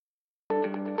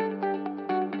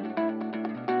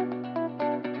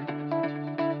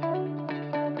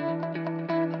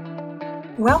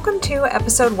Welcome to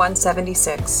episode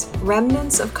 176,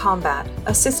 Remnants of Combat,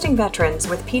 Assisting Veterans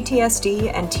with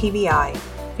PTSD and TBI,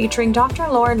 featuring Dr.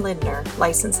 Lorin Lindner,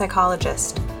 licensed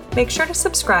psychologist. Make sure to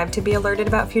subscribe to be alerted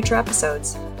about future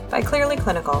episodes. By Clearly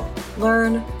Clinical.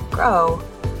 Learn, grow,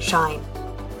 shine.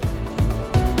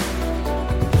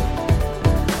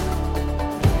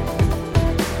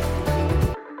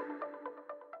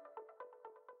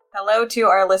 Hello to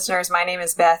our listeners. My name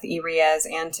is Beth Irias,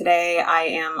 and today I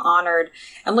am honored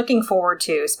and looking forward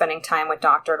to spending time with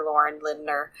Dr. Lorin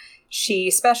Lindner.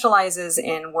 She specializes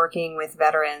in working with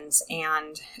veterans,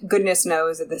 and goodness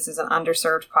knows that this is an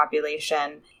underserved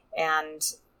population,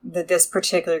 and that this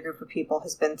particular group of people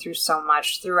has been through so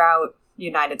much throughout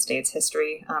United States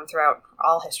history, throughout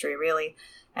all history, really.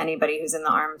 Anybody who's in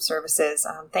the armed services.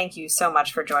 Thank you so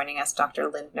much for joining us, Dr.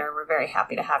 Lindner. We're very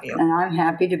happy to have you. And I'm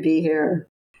happy to be here.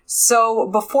 So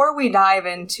before we dive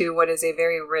into what is a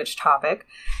very rich topic,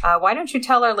 why don't you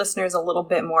tell our listeners a little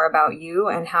bit more about you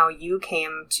and how you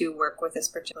came to work with this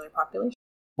particular population?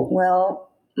 Well,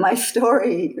 my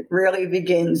story really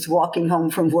begins walking home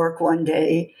from work one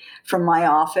day from my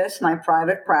office, my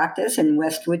private practice in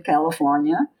Westwood,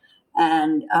 California,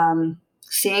 and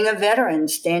seeing a veteran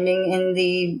standing in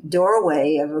the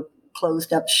doorway of a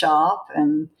closed-up shop,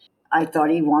 and I thought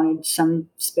he wanted some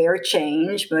spare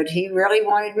change, but he really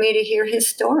wanted me to hear his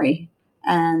story.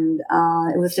 And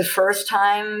it was the first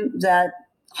time that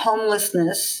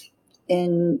homelessness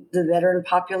in the veteran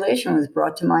population was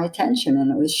brought to my attention,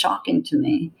 and it was shocking to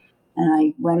me. And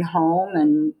I went home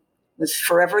and was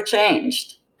forever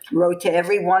changed. Wrote to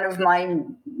every one of my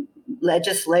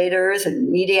legislators and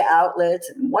media outlets,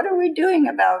 what are we doing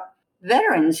about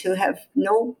veterans who have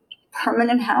no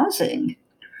permanent housing?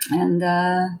 And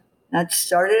that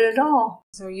started it all.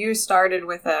 So you started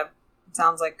with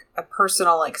sounds like a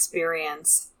personal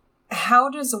experience. How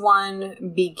does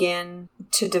one begin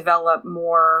to develop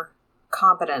more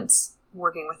competence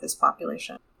working with this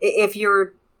population? If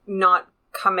you're not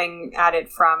coming at it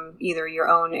from either your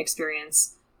own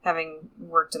experience, having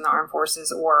worked in the armed forces,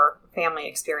 or family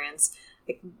experience,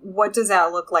 what does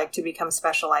that look like to become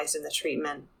specialized in the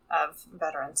treatment of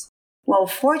veterans? Well,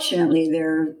 fortunately,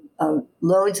 there are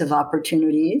loads of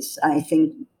opportunities. I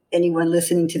think anyone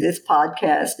listening to this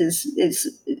podcast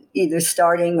is either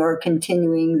starting or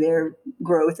continuing their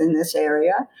growth in this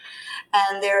area.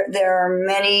 And there are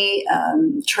many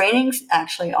trainings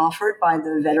actually offered by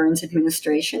the Veterans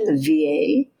Administration, the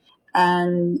VA.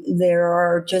 And there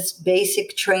are just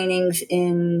basic trainings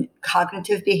in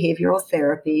cognitive behavioral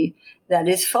therapy that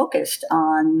is focused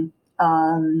on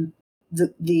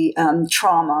the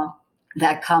trauma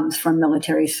that comes from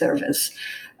military service,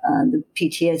 the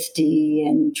PTSD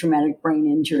and traumatic brain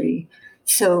injury.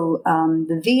 So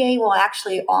the VA will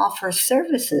actually offer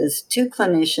services to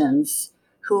clinicians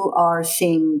who are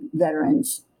seeing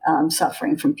veterans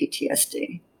suffering from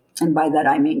PTSD. And by that,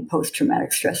 I mean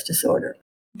post-traumatic stress disorder.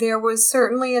 There was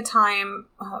certainly a time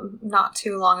not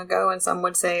too long ago, and some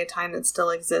would say a time that still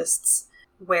exists,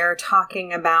 where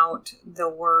talking about the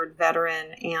word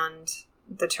veteran and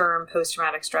the term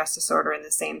post-traumatic stress disorder in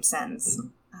the same sentence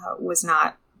was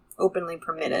not openly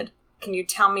permitted. Can you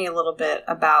tell me a little bit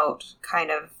about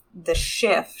kind of the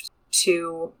shift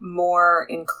to more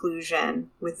inclusion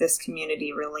with this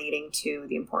community relating to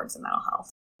the importance of mental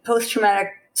health? Post-traumatic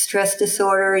stress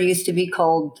disorder used to be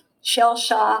called shell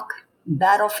shock,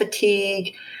 battle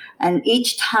fatigue, and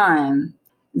each time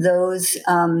those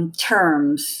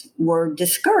terms were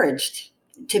discouraged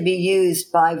to be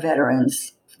used by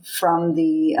veterans from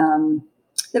the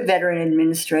Veteran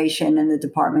Administration and the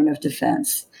Department of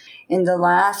Defense. In the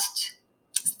last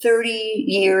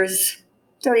 30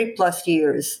 plus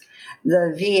years,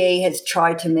 the VA has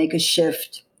tried to make a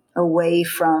shift away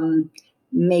from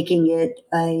making it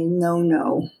a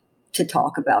no-no to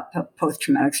talk about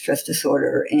post-traumatic stress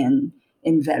disorder in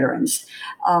veterans,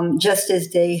 just as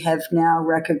they have now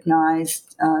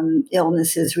recognized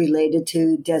illnesses related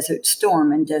to Desert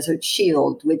Storm and Desert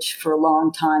Shield, which for a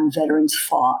long time veterans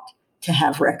fought to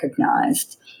have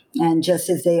recognized. And just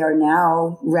as they are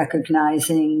now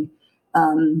recognizing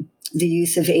the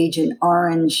use of Agent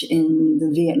Orange in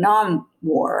the Vietnam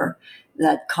War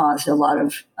that caused a lot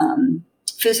of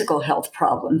physical health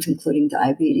problems, including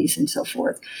diabetes and so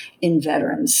forth, in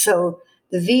veterans. So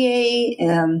the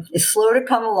VA is slow to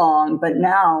come along, but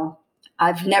now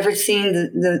I've never seen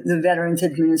the Veterans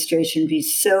Administration be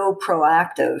so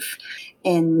proactive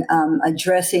in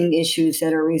addressing issues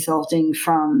that are resulting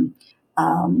from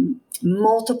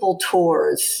multiple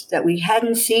tours that we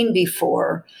hadn't seen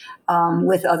before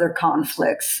with other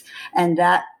conflicts. And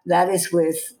that is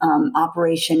with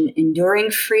Operation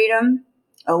Enduring Freedom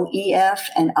OEF,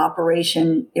 and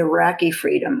Operation Iraqi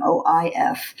Freedom,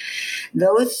 OIF.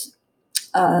 Those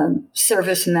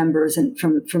service members and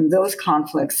from those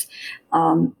conflicts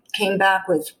came back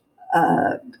with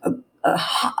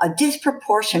a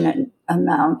disproportionate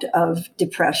amount of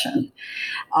depression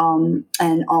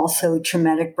and also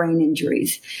traumatic brain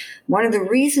injuries. One of the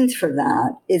reasons for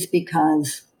that is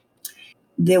because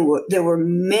there were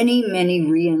many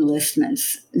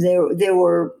re-enlistments. There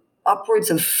were upwards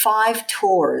of 5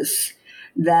 tours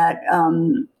that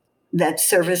that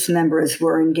service members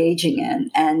were engaging in,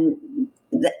 and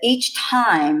each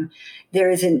time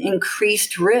there is an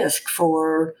increased risk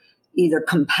for either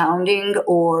compounding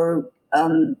or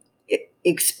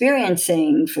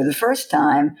experiencing for the first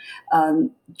time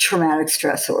traumatic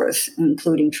stressors,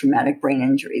 including traumatic brain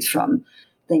injuries from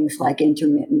things like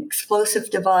intermittent explosive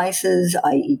devices,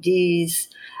 IEDs,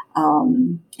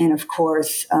 and of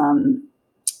course,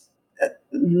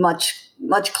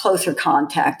 much closer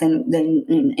contact than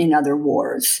in other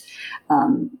wars,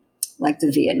 like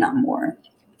the Vietnam War.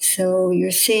 So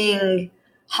you're seeing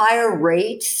higher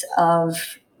rates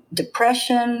of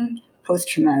depression,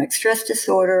 post-traumatic stress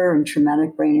disorder, and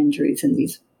traumatic brain injuries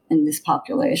in this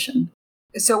population.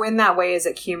 So in that way, is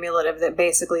it cumulative that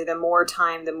basically the more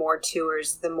time, the more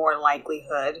tours, the more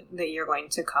likelihood that you're going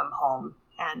to come home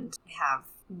and have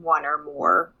one or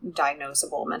more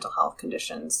diagnosable mental health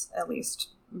conditions, at least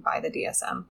by the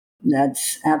DSM?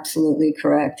 That's absolutely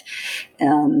correct.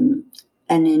 And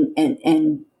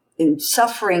in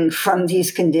suffering from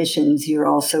these conditions, you're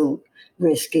also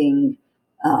risking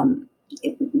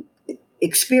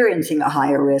experiencing a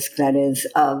higher risk, that is,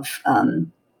 of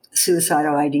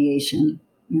suicidal ideation,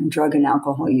 drug and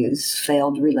alcohol use,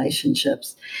 failed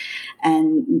relationships.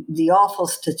 And the awful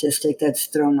statistic that's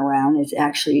thrown around is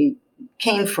actually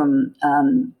came from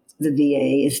the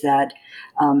VA, is that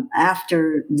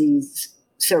after these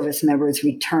service members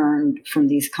returned from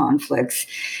these conflicts,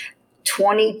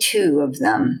 22 of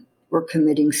them were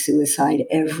committing suicide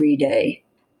every day.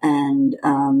 And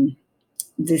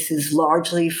this is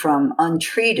largely from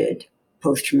untreated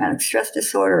post-traumatic stress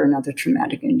disorder and other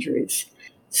traumatic injuries.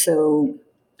 So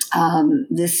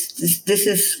this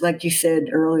is, like you said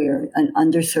earlier, an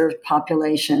underserved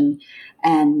population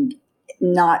and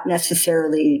not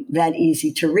necessarily that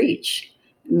easy to reach.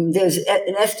 I mean, there's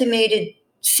an estimated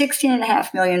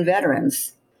 16.5 million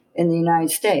veterans in the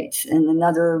United States and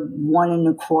another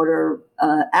 1.25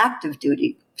 active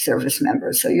duty service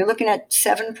members. So you're looking at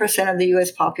 7% of the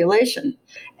U.S. population.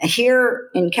 Here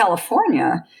in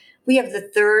California, we have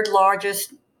the 3rd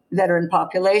largest veteran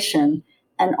population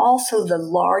and also the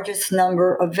largest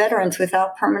number of veterans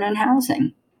without permanent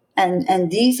housing. And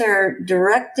these are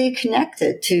directly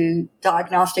connected to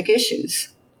diagnostic issues,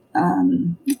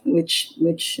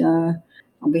 which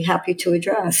I'll be happy to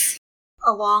address.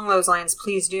 Along those lines,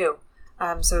 please do.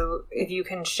 So if you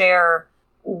can share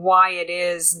why it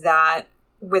is that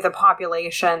with a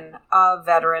population of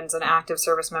veterans and active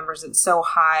service members that's so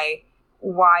high,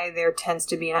 why there tends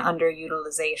to be an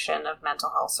underutilization of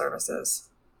mental health services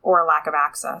or a lack of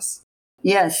access.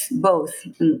 Yes, both.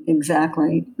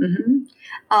 Exactly.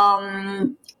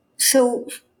 Mm-hmm. So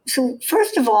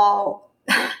first of all,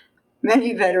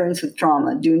 many veterans with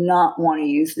trauma do not want to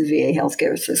use the VA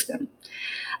healthcare system.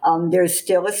 There's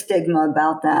still a stigma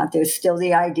about that. There's still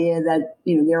the idea that,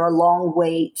 there are long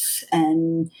waits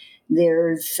and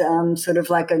there's sort of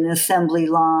like an assembly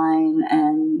line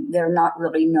and they're not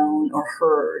really known or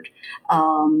heard.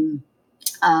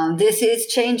 This is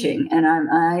changing, and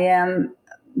I am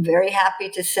very happy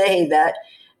to say that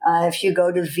if you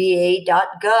go to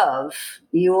va.gov,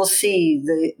 you will see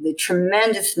the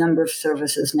tremendous number of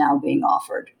services now being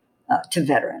offered to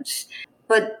veterans.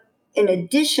 But in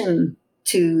addition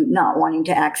to not wanting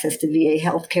to access the VA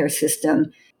healthcare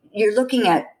system, you're looking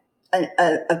at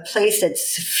a place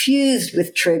that's fused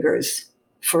with triggers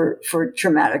for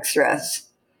traumatic stress,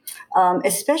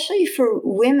 especially for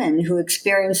women who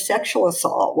experience sexual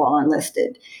assault while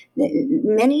enlisted.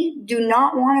 Many do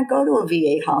not want to go to a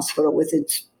VA hospital with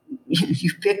its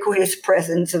ubiquitous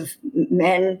presence of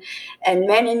men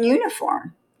in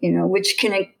uniform, which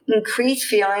can increase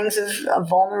feelings of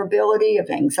vulnerability, of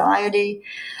anxiety.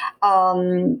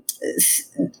 In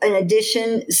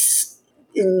addition,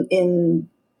 in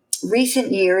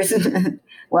recent years,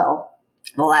 well,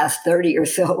 the last 30 or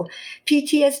so,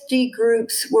 PTSD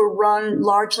groups were run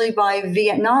largely by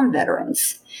Vietnam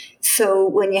veterans. So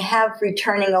when you have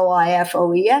returning OIF,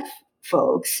 OEF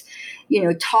folks,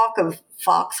 talk of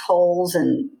foxholes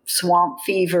and swamp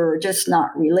fever are just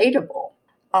not relatable.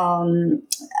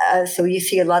 So you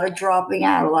see a lot of dropping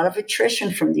out, a lot of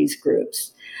attrition from these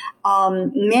groups.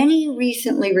 Many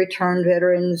recently returned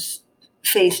veterans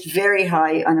faced very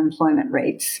high unemployment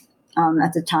rates.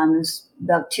 At the time, it was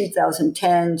about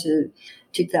 2010 to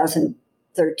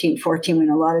 2013, 14, when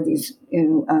a lot of these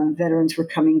veterans were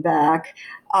coming back.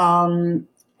 And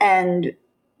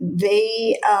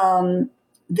they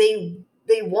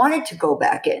wanted to go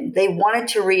back in. They wanted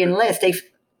to re-enlist. They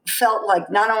felt like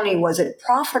not only was it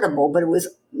profitable, but it was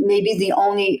maybe the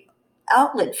only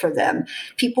outlet for them.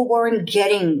 People weren't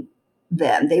getting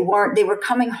them. They were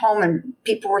coming home and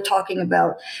people were talking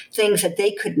about things that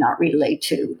they could not relate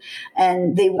to.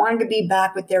 And they wanted to be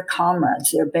back with their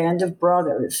comrades, their band of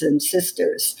brothers and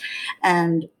sisters.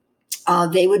 And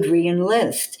they would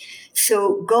re-enlist.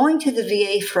 So going to the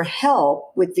VA for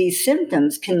help with these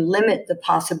symptoms can limit the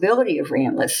possibility of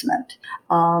re-enlistment.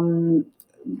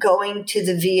 Going to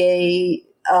the VA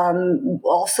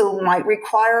also might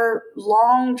require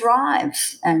long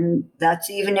drives, and that's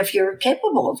even if you're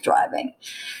capable of driving.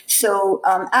 So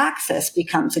access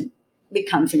becomes an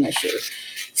issue.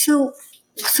 So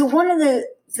one of the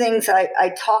things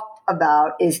I talked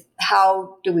about is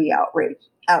how do we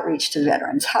outreach to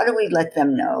veterans? How do we let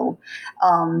them know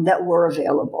that we're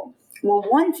available? Well,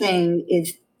 one thing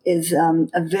is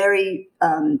a very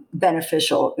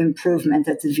beneficial improvement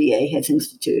that the VA has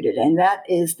instituted, and that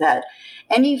is that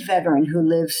any veteran who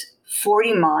lives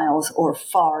 40 miles or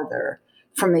farther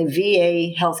from a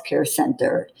VA healthcare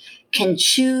center can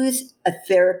choose a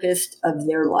therapist of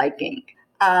their liking.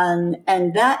 And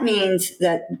that means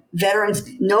that veterans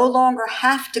no longer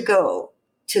have to go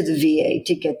to the VA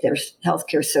to get their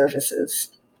healthcare services.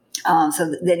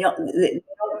 So they don't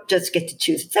just get to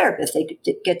choose a therapist. They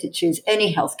get to choose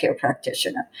any healthcare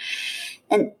practitioner.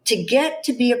 And to get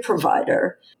to be a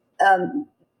provider,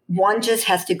 one just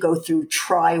has to go through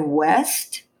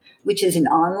TriWest, which is an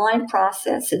online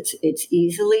process. It's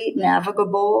easily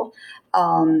navigable.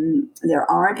 There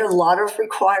aren't a lot of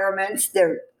requirements.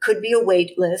 There could be a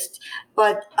wait list,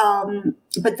 but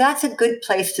that's a good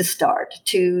place to start,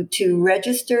 to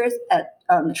register at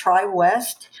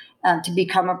TriWest to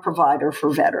become a provider for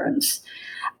veterans.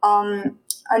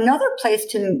 Another place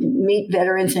to meet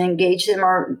veterans and engage them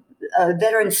are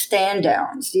veteran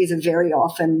stand-downs. These are very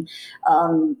often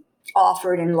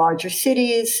offered in larger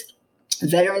cities.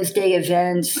 Veterans Day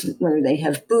events where they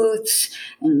have booths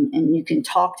and you can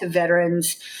talk to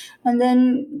veterans. And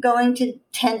then going to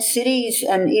tent cities,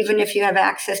 and even if you have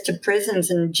access to prisons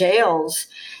and jails,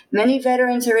 many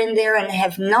veterans are in there and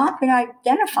have not been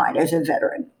identified as a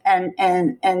veteran. And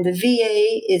the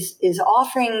VA is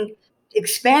offering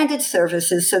expanded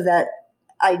services so that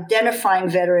identifying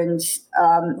veterans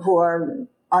who are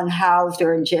unhoused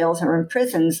or in jails or in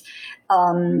prisons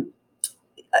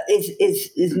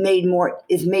is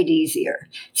made easier.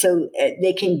 So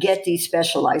they can get these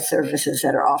specialized services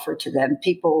that are offered to them.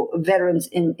 Veterans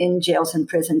in jails and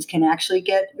prisons can actually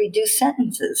get reduced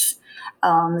sentences,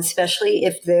 especially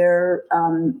if they're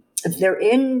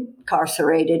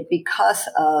incarcerated because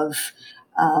of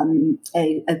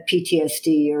a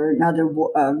PTSD or another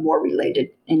war-related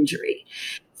injury.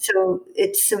 So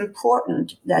it's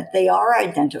important that they are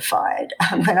identified.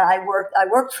 When I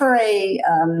worked for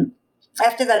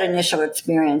after that initial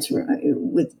experience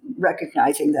with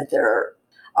recognizing that there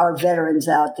are veterans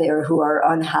out there who are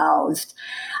unhoused,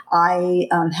 I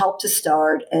helped to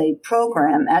start a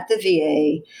program at the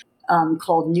VA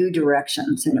called New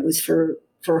Directions, and it was for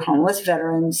homeless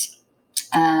veterans.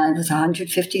 And it was a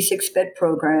 156-bed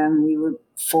program. We were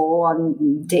full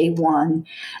on day one,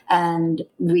 and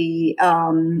we'd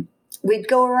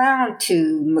go around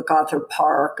to MacArthur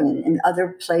Park and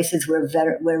other places where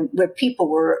people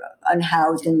were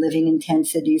unhoused and living in tent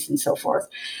cities and so forth.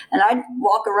 And I'd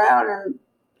walk around and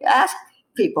ask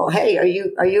people, "Hey, are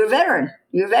you a veteran?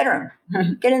 You're a veteran?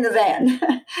 Get in the van,"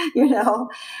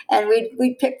 And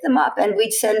we'd pick them up and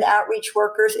we'd send outreach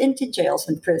workers into jails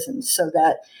and prisons so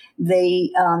that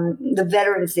the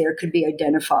veterans there could be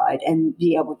identified and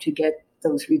be able to get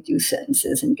those reduced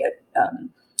sentences and get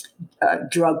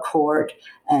drug court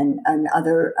and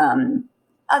other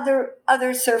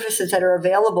services that are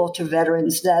available to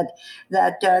veterans that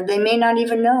they may not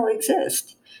even know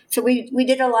exist. So we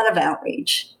did a lot of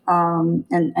outreach,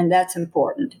 and that's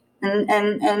important.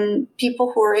 And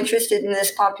people who are interested in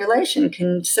this population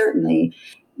can certainly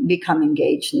become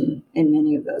engaged in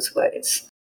many of those ways.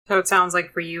 So it sounds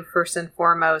like for you, first and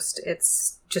foremost,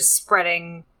 it's just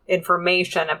spreading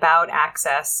information about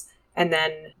access and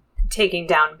then taking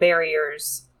down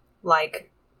barriers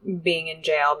like being in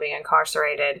jail, being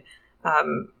incarcerated,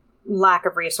 lack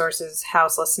of resources,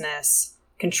 houselessness,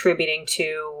 contributing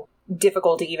to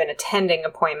difficulty even attending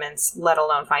appointments, let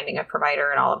alone finding a provider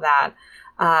and all of that.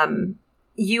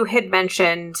 You had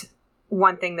mentioned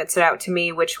one thing that stood out to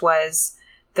me, which was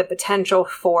the potential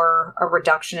for a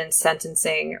reduction in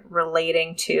sentencing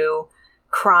relating to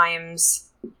crimes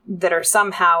that are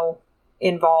somehow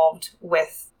involved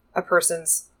with a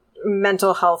person's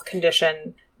mental health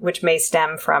condition, which may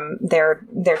stem from their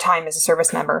time as a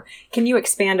service member. Can you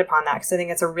expand upon that? Because I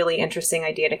think it's a really interesting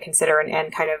idea to consider,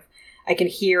 and kind of, I can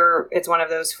hear it's one of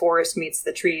those forest meets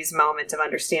the trees moments of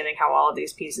understanding how all of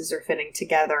these pieces are fitting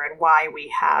together and why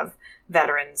we have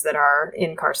veterans that are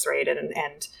incarcerated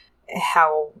and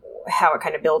how it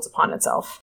kind of builds upon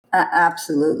itself.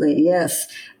 Absolutely, yes.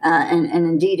 And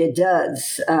indeed it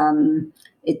does.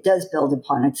 It does build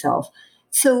upon itself.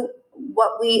 So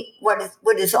what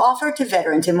is offered to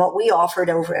veterans and what we offered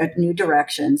over at New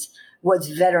Directions was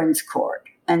Veterans Court.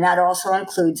 And that also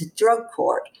includes drug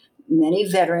court. Many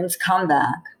veterans come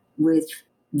back with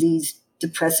these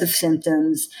depressive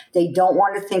symptoms. They don't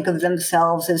want to think of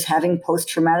themselves as having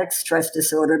post-traumatic stress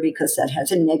disorder because that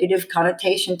has a negative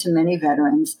connotation to many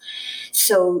veterans.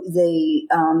 So they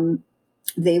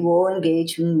will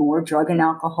engage in more drug and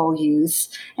alcohol use.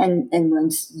 And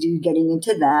once you're getting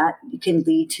into that, it can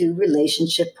lead to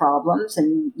relationship problems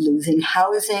and losing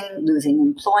housing, losing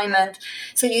employment.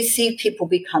 So you see people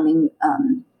becoming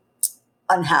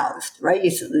unhoused, right?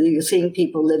 You're seeing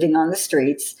people living on the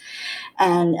streets.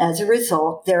 And as a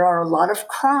result, there are a lot of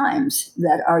crimes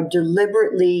that are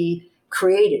deliberately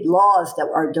created, laws that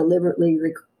are deliberately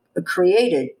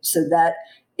created so that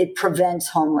it prevents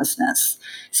homelessness.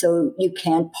 So you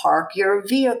can't park your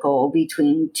vehicle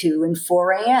between 2 and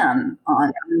 4 a.m.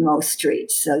 on most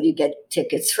streets. So you get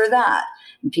tickets for that.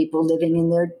 And people living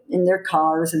in their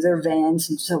cars or their vans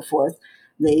and so forth,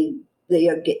 they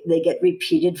get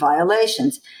repeated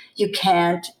violations. You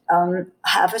can't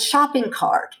have a shopping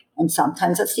cart. And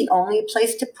sometimes that's the only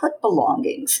place to put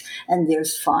belongings. And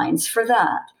there's fines for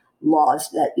that, laws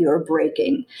that you're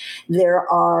breaking. There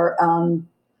are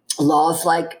laws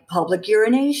like public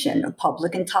urination or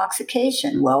public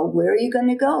intoxication. Well, where are you going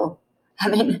to go? I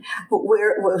mean,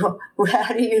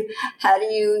 how do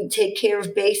you take care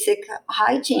of basic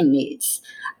hygiene needs?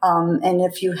 And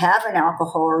if you have an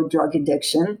alcohol or drug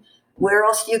addiction, where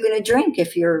else are you going to drink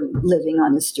if you're living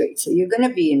on the street? So you're going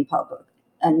to be in public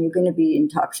and you're going to be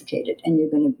intoxicated and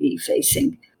you're going to be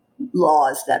facing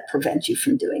laws that prevent you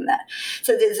from doing that.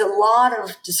 So there's a lot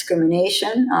of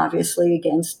discrimination, obviously,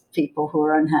 against people who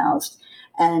are unhoused.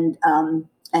 And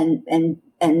a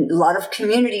lot of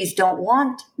communities don't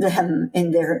want them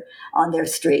on their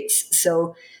streets.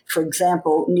 So, for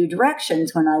example, New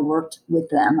Directions, when I worked with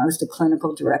them, I was the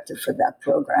clinical director for that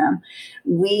program,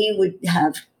 we would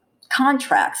have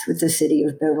contracts with the city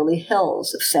of Beverly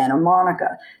Hills, of Santa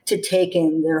Monica, to take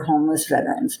in their homeless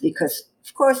veterans because,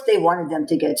 of course, they wanted them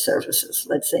to get services.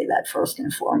 Let's say that first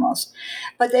and foremost.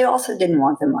 But they also didn't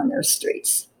want them on their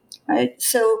streets, right?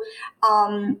 So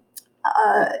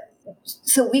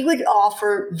we would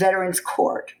offer Veterans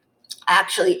Court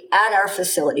actually at our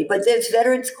facility, but there's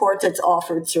Veterans Court that's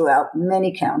offered throughout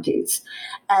many counties.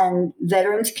 And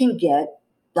veterans can get,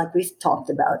 like we talked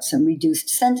about, some reduced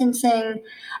sentencing.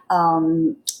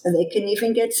 They can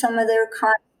even get some of their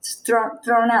crimes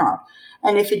thrown out.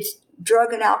 And if it's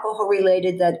drug and alcohol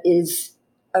related that is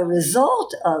a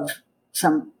result of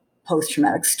some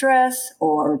post-traumatic stress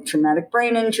or traumatic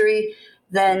brain injury,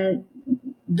 then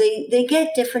they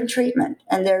get different treatment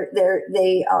and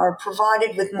they are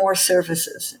provided with more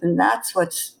services. And that's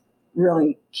what's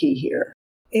really key here.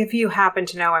 If you happen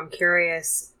to know, I'm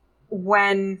curious,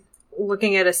 when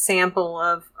looking at a sample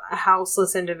of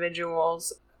houseless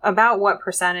individuals, about what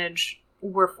percentage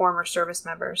were former service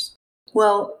members?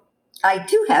 Well, I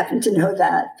do happen to know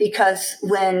that because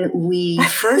when we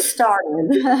first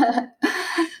started,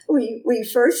 we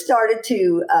first started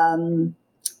to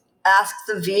ask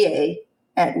the VA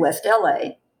at West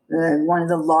LA, one of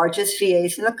the largest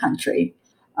VAs in the country.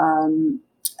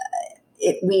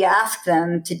 We asked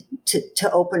them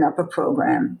to open up a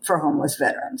program for homeless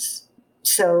veterans.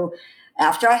 So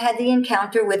after I had the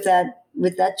encounter with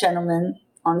that gentleman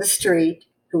on the street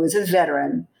who was a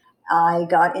veteran, I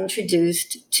got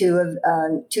introduced to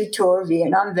a two-tour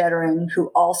Vietnam veteran who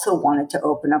also wanted to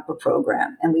open up a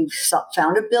program. And we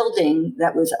found a building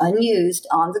that was unused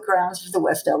on the grounds of the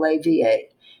West LA VA.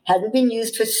 Hadn't been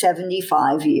used for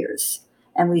 75 years.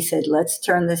 And we said, let's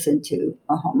turn this into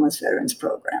a homeless veterans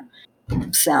program.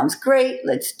 Sounds great.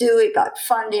 Let's do it. Got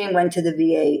funding, went to the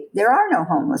VA. There are no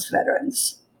homeless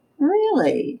veterans.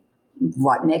 Really?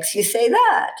 What makes you say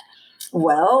that?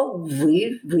 Well,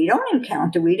 we don't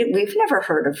encounter, we've never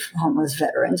heard of homeless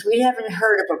veterans. We haven't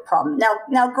heard of a problem.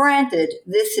 Now, granted,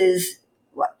 this is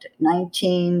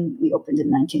we opened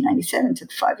in 1997,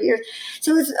 took 5 years.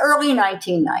 So it was early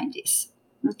 1990s.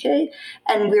 Okay.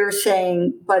 And we were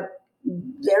saying, but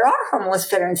there are homeless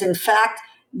veterans. In fact,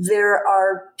 there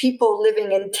are people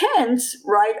living in tents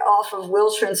right off of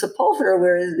Wilshire and Sepulveda,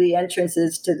 where the entrance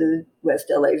is to the West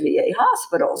LA VA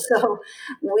hospital. So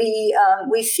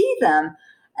we see them,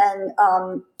 and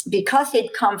because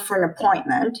they'd come for an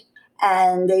appointment,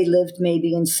 and they lived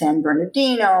maybe in San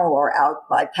Bernardino or out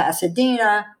by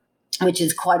Pasadena, which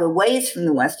is quite a ways from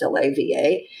the West LA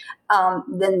VA.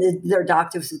 Then their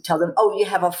doctors would tell them, "Oh, you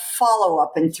have a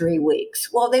follow-up in 3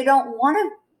 weeks." Well, they don't want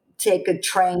to take a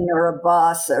train or a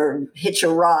bus or hitch a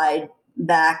ride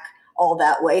back all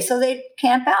that way, so they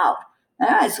camp out.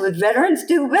 That's what veterans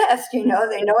do best, they know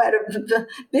how to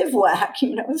bivouac,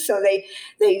 so they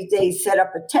set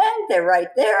up a tent, they're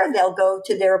right there, they'll go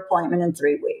to their appointment in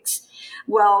 3 weeks.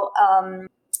 Well,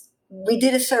 we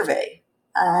did a survey,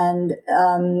 and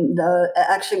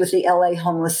actually it was the LA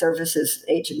Homeless Services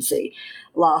Agency,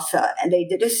 LAHSA, and they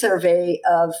did a survey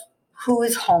of who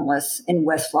is homeless in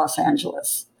West Los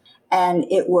Angeles. And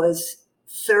it was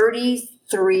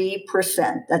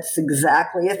 33%, that's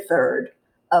exactly a third,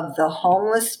 of the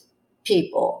homeless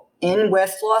people in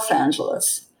West Los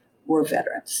Angeles were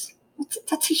veterans.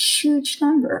 That's a huge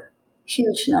number,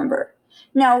 huge number.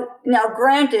 Now,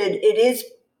 granted, it is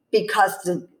because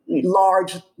the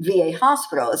large VA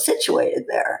hospital is situated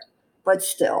there, but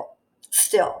still,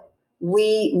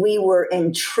 we were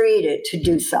entreated to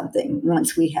do something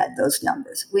once we had those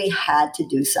numbers. We had to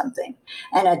do something.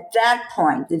 And at that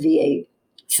point, the VA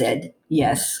said,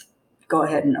 yes, go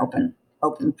ahead and open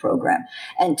the program.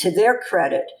 And to their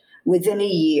credit, within a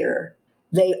year,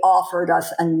 they offered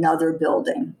us another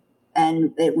building.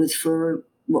 And it was for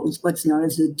what's known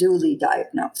as the dually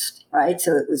diagnosed, right?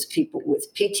 So it was people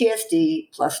with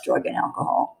PTSD plus drug and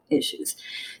alcohol issues.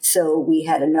 So we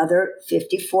had another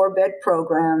 54-bed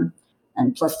program,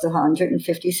 and plus the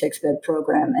 156-bed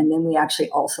program. And then we actually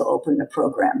also opened a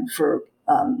program for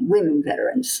women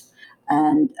veterans.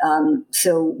 And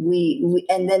so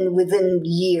and then within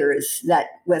years, that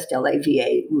West LA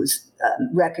VA was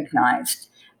recognized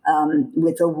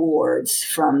with awards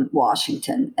from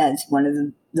Washington as one of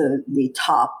the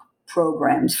top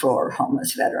programs for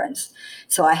homeless veterans.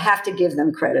 So I have to give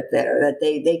them credit there that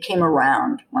they came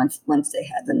around once they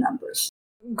had the numbers.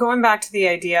 Going back to the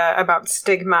idea about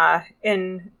stigma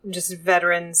in just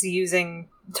veterans using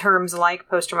terms like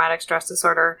post-traumatic stress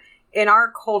disorder, in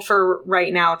our culture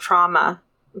right now, trauma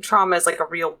is like a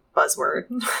real buzzword.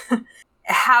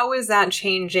 How is that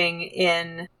changing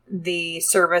in the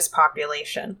service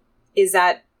population? Is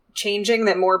that changing,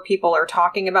 that more people are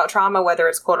talking about trauma, whether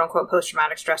it's quote unquote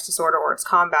post-traumatic stress disorder or it's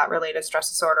combat-related stress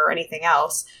disorder or anything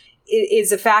else?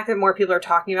 Is the fact that more people are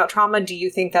talking about trauma, do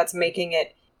you think that's making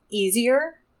it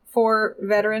easier for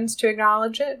veterans to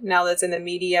acknowledge it now that's in the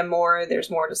media more, there's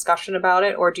more discussion about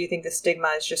it? Or do you think the stigma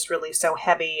is just really so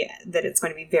heavy that it's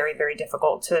going to be very, very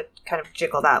difficult to kind of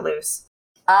jiggle that loose?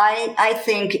 I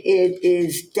think it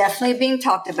is definitely being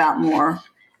talked about more.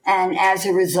 And as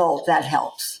a result, that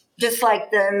helps. Just like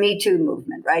the Me Too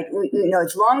movement, right?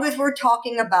 As long as we're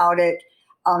talking about it,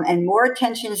 and more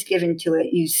attention is given to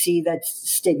it, you see that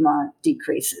stigma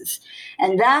decreases.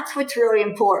 And that's what's really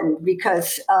important,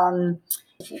 because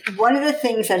one of the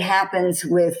things that happens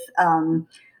with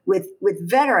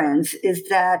veterans is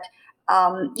that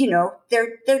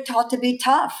they're taught to be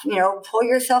tough. Pull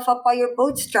yourself up by your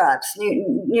bootstraps.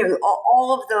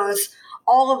 All of those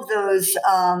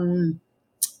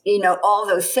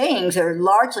sayings are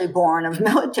largely born of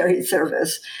military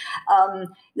service.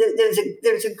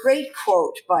 There's a great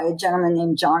quote by a gentleman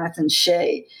named Jonathan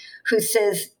Shea, who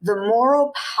says, "The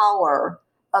moral power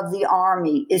of the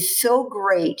Army is so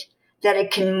great that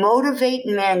it can motivate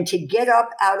men to get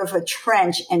up out of a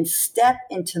trench and step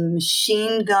into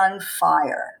machine gun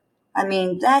fire." I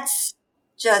mean, that's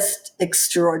just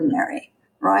extraordinary,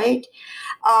 right?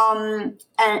 And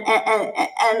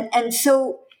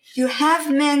so you have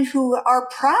men who are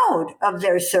proud of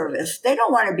their service. They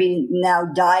don't want to be now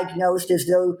diagnosed as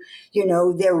though,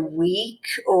 they're weak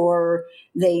or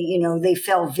they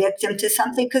fell victim to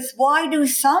something. Because why do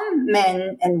some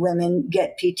men and women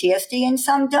get PTSD and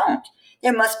some don't?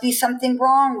 There must be something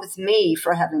wrong with me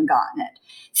for having gotten it.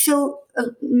 So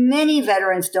many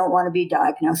veterans don't want to be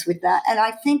diagnosed with that. And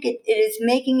I think it is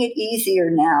making it easier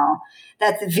now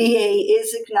that the VA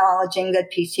is acknowledging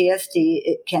that PTSD,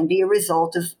 it can be a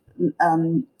result of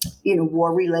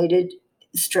war-related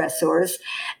stressors,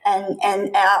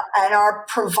 and are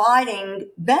providing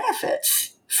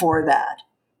benefits for that.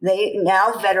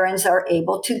 Veterans are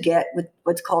able to get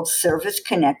what's called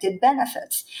service-connected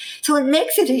benefits. So it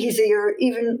makes it easier,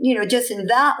 even, just in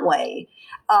that way,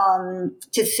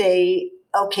 to say,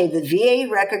 okay, the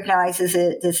VA recognizes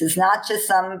it. This is not just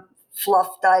some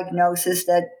fluff diagnosis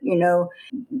that,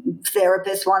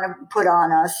 therapists want to put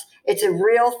on us. It's a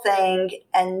real thing.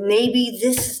 And maybe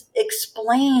this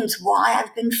explains why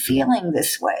I've been feeling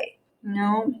this way,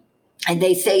 And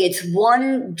they say it's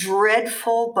one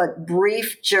dreadful but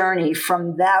brief journey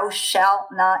from thou shalt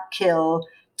not kill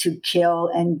to kill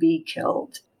and be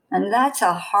killed. And that's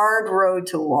a hard road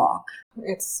to walk.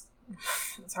 It's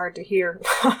hard to hear.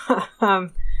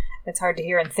 It's hard to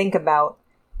hear and think about.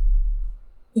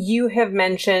 You have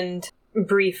mentioned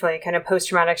briefly kind of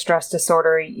post-traumatic stress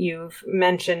disorder. You've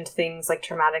mentioned things like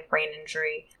traumatic brain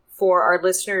injury. For our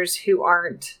listeners who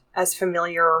aren't as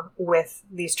familiar with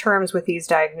these terms, with these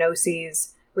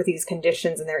diagnoses, with these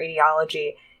conditions and their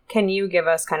etiology, can you give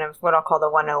us kind of what I'll call the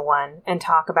 101 and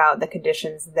talk about the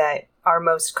conditions that are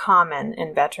most common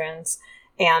in veterans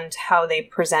and how they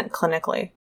present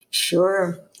clinically?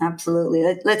 Sure, absolutely.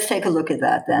 Let's take a look at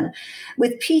that then.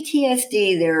 With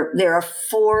PTSD, there are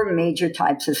four major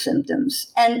types of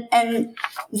symptoms, and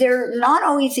they're not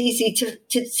always easy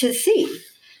to see.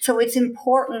 So it's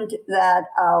important that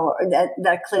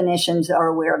that clinicians are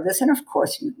aware of this, and of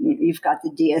course you've got the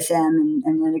DSM,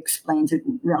 and that explains it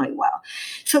really well.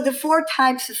 So the four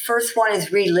types. The first one is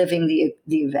reliving the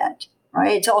event,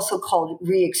 right? It's also called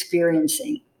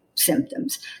re-experiencing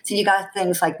symptoms. So you got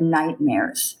things like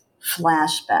nightmares,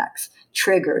 flashbacks,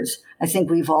 triggers. I think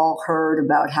we've all heard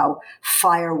about how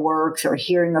fireworks or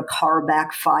hearing a car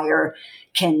backfire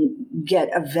can get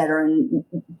a veteran,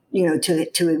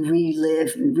 to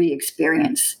relive and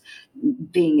re-experience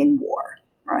being in war,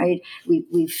 right?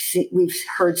 We've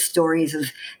heard stories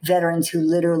of veterans who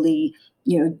literally,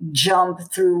 jump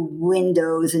through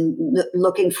windows and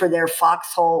looking for their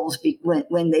foxholes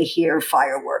when they hear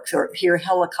fireworks or hear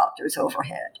helicopters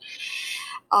overhead.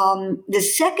 The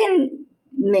second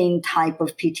main type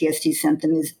of PTSD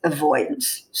symptom is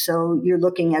avoidance. So you're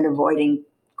looking at avoiding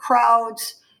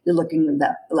crowds. You're looking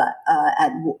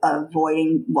at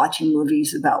avoiding watching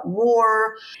movies about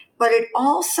war. But it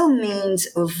also means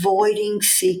avoiding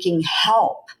seeking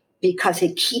help because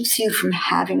it keeps you from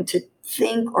having to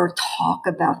think or talk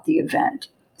about the event.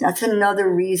 That's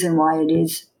another reason why it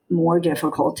is more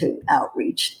difficult to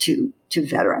outreach to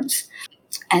veterans.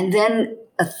 And then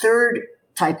a third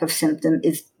type of symptom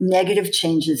is negative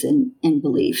changes in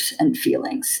beliefs and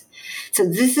feelings. So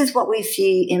this is what we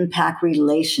see impact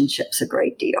relationships a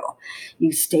great deal.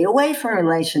 You stay away from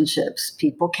relationships.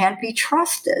 People can't be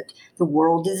trusted. The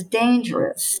world is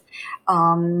dangerous.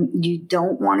 You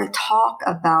don't want to talk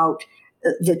about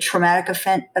the traumatic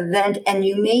event, and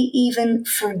you may even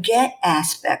forget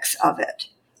aspects of it.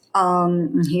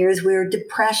 Here's where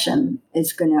depression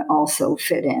is going to also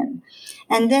fit in.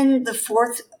 And then the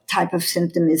fourth type of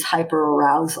symptom is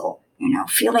hyperarousal,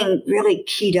 feeling really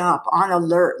keyed up, on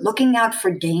alert, looking out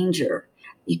for danger.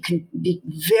 You can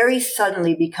very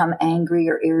suddenly become angry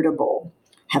or irritable,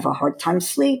 have a hard time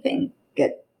sleeping,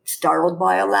 get startled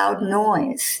by a loud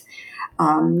noise,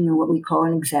 what we call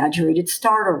an exaggerated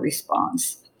startle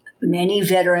response. Many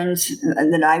veterans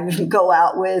that I would go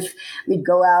out with, we'd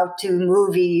go out to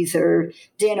movies or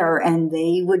dinner, and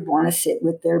they would want to sit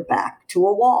with their back to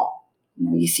a wall.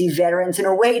 You see veterans in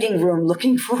a waiting room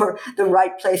looking for the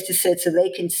right place to sit so they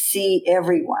can see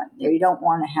everyone. They don't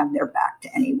want to have their back to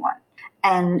anyone.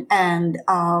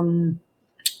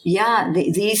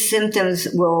 These symptoms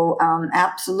will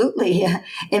absolutely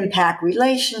impact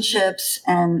relationships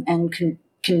and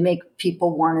can make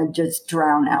people want to just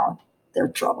drown out their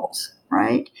troubles,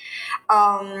 right?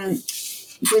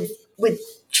 With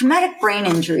traumatic brain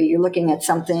injury, you're looking at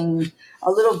something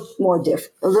a little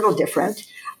different.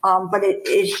 But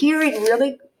it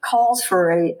really calls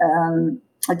for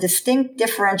a distinct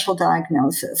differential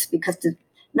diagnosis because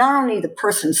not only the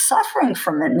person suffering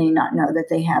from it may not know that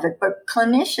they have it, but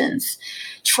clinicians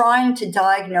trying to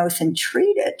diagnose and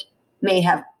treat it may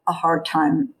have a hard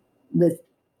time with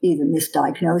either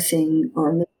misdiagnosing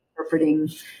or misinterpreting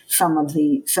some of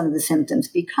the symptoms,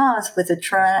 because with a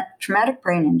traumatic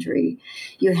brain injury,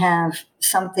 you have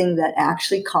something that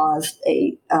actually caused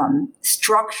a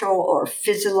structural or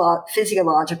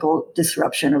physiological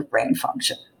disruption of brain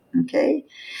function. Okay,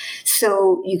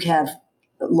 so you have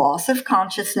loss of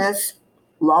consciousness,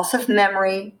 loss of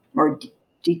memory, or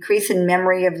decrease in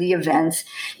memory of the events.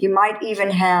 You might even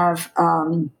have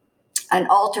an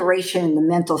alteration in the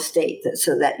mental state,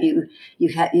 so that you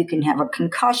can have a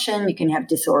concussion, you can have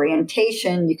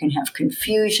disorientation, you can have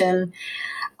confusion.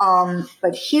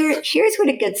 But here's when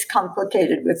it gets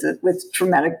complicated with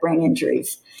traumatic brain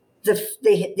injuries.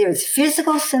 There's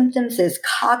physical symptoms, there's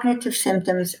cognitive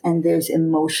symptoms, and there's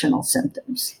emotional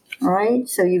symptoms. All right.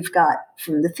 So you've got,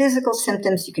 from the physical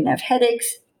symptoms, you can have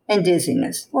headaches and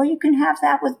dizziness. Well, you can have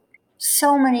that with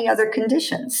so many other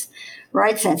conditions,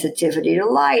 right? Sensitivity to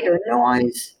light or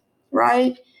noise,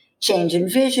 right? Change in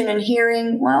vision and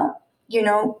hearing. Well,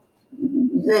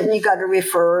 then you got to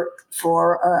refer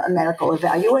for a medical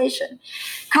evaluation.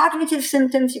 Cognitive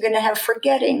symptoms, you're going to have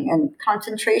forgetting and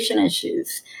concentration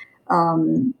issues.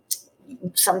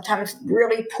 Sometimes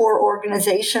really poor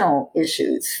organizational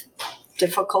issues,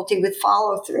 difficulty with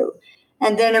follow through.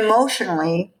 And then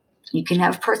emotionally, you can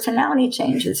have personality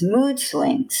changes, mood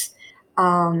swings,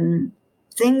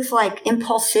 things like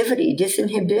impulsivity,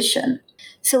 disinhibition.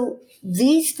 So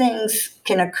these things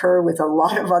can occur with a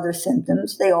lot of other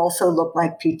symptoms. They also look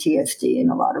like PTSD in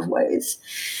a lot of ways.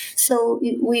 So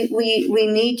we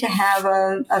need to have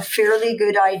a fairly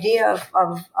good idea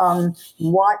of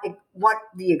what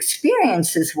the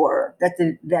experiences were that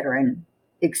the veteran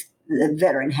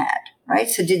had, right?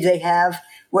 So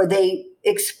were they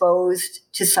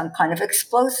exposed to some kind of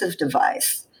explosive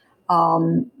device?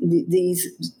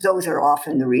 Those are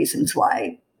often the reasons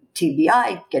why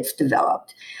TBI gets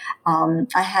developed.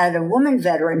 I had a woman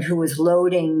veteran who was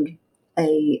loading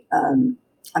a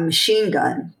machine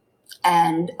gun,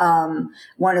 and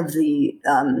one of the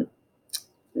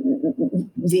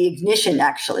ignition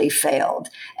actually failed,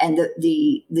 and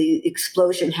the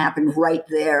explosion happened right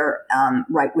there,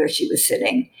 right where she was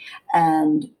sitting,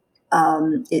 and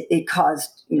it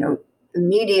caused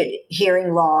immediate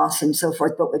hearing loss and so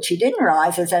forth. But what she didn't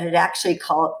realize is that it actually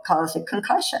caused a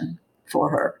concussion for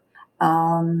her.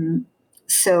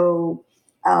 So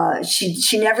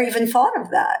she never even thought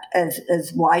of that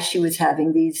as why she was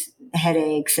having these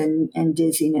headaches and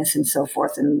dizziness and so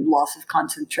forth and loss of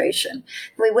concentration.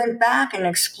 We went back and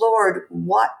explored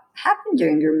what happened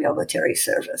during your military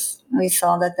service. We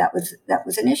saw that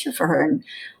was an issue for her, and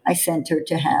I sent her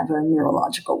to have a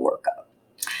neurological workup.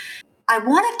 I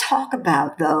want to talk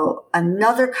about, though,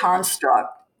 another construct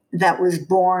that was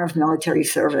born of military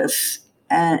service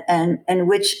and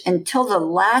which until the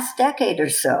last decade or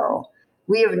so,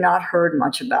 we have not heard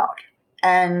much about.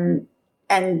 And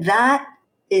that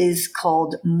is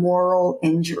called moral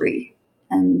injury.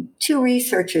 And two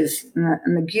researchers,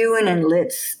 McEwen and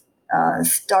Litz,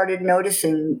 started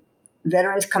noticing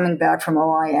veterans coming back from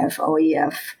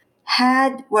OEF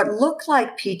had what looked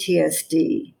like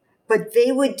PTSD, but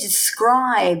they would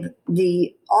describe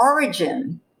the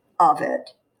origin of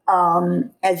it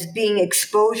as being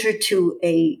exposure to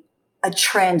a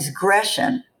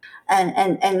transgression.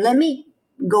 And let me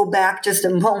go back just a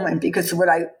moment, because what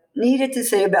I needed to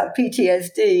say about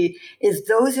PTSD is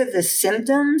those are the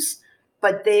symptoms,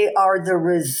 but they are the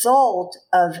result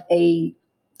of a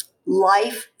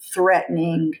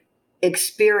life-threatening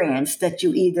experience that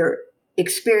you either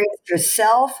experienced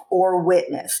yourself or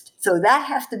witnessed. So that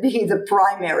has to be the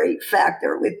primary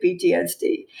factor with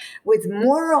PTSD. With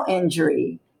moral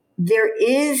injury, there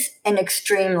is an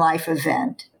extreme life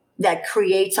event that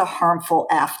creates a harmful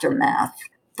aftermath,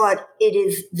 but it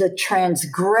is the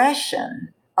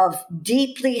transgression of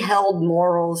deeply held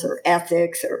morals or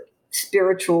ethics or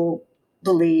spiritual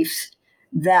beliefs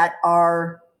that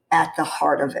are at the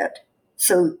heart of it.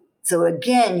 So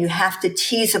again, you have to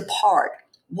tease apart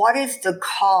what is the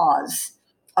cause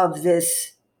of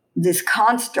this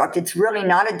construct. It's really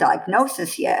not a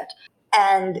diagnosis yet.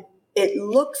 And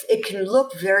it can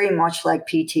look very much like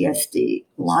PTSD,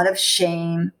 a lot of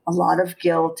shame, a lot of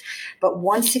guilt. But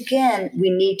once again, we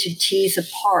need to tease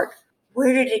apart,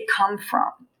 where did it come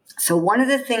from? So one of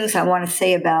the things I want to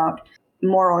say about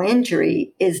moral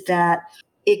injury is that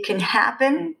it can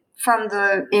happen from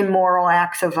the immoral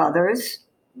acts of others.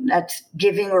 That's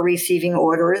giving or receiving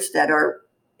orders that are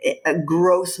a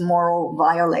gross moral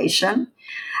violation.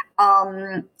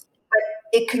 But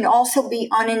it can also be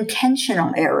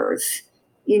unintentional errors.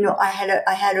 I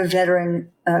had a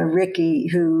veteran, Ricky,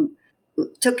 who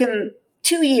took him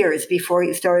 2 years before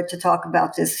he started to talk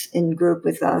about this in group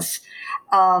with us.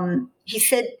 He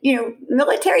said,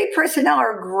 military personnel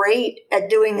are great at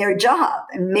doing their job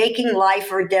and making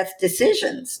life or death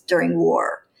decisions during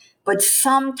war. But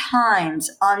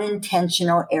sometimes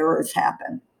unintentional errors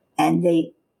happen, and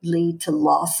they lead to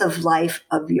loss of life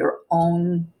of your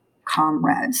own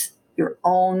comrades, your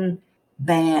own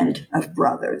band of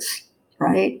brothers,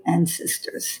 right, and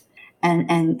sisters.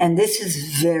 And this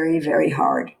is very, very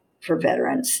hard for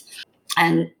veterans.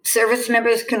 And service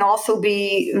members can also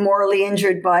be morally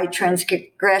injured by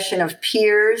transgression of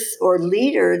peers or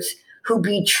leaders who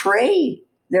betray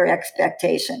their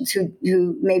expectations,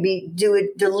 who maybe do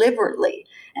it deliberately.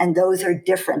 And those are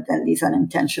different than these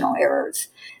unintentional errors.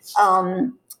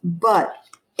 But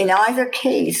in either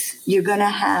case, you're going to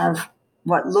have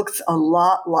what looks a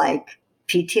lot like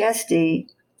PTSD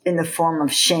in the form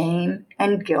of shame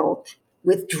and guilt,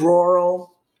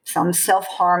 withdrawal, some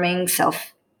self-harming,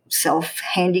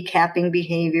 self-handicapping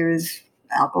behaviors,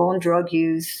 alcohol and drug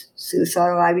use,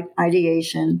 suicidal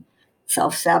ideation,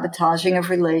 self-sabotaging of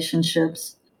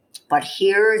relationships. But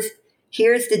here's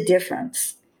the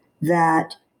difference,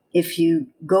 that if you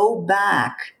go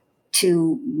back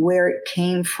to where it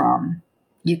came from,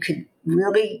 you could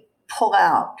really pull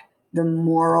out the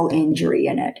moral injury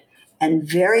in it. And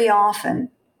very often,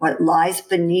 what lies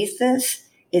beneath this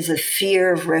is a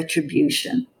fear of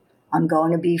retribution. I'm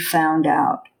going to be found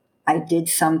out. I did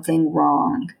something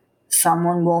wrong.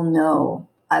 Someone will know.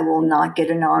 I will not get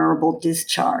an honorable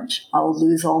discharge. I'll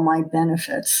lose all my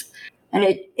benefits. And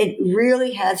it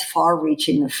really has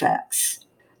far-reaching effects.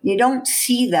 You don't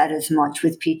see that as much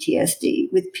with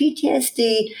PTSD. With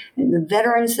PTSD, the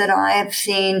veterans that I have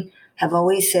seen have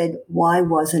always said, why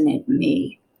wasn't it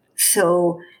me?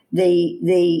 So they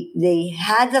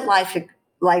had the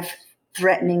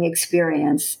life-threatening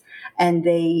experience, and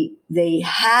they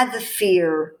had the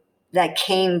fear that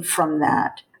came from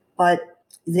that. But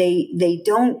they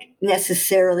don't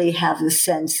necessarily have the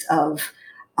sense of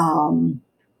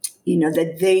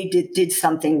that they did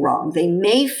something wrong. They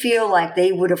may feel like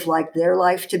they would have liked their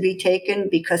life to be taken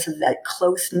because of that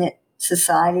close-knit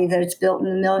society that it's built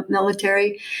in the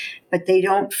military, but they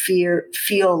don't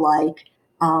feel like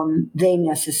they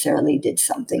necessarily did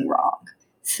something wrong.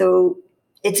 So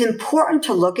it's important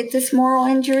to look at this moral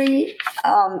injury.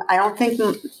 I don't think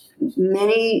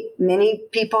many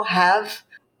people have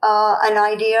an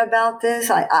idea about this.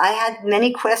 I had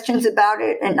many questions about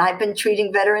it, and I've been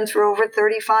treating veterans for over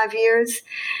 35 years.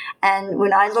 And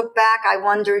when I look back, I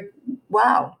wondered,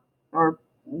 wow, or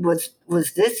was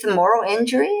this a moral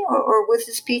injury, or was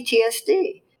this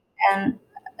PTSD? And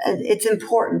it's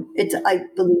important. I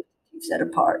believe it's set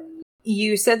apart.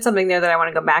 You said something there that I want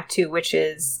to go back to, which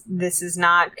is this is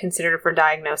not considered for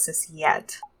diagnosis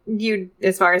yet. You,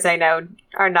 as far as I know,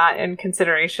 are not in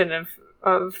consideration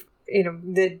of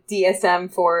the DSM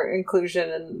for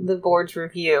inclusion and the board's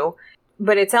review.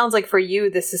 But it sounds like for you,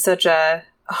 this is such a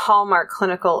hallmark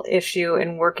clinical issue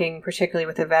in working particularly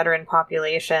with a veteran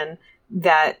population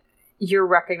that you're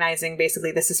recognizing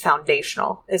basically this is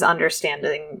foundational, is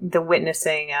understanding the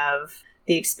witnessing of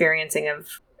the experiencing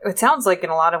of, it sounds like in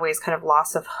a lot of ways kind of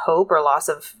loss of hope or loss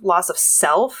of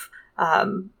self,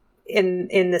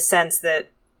 in the sense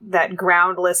that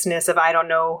groundlessness of I don't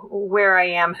know where I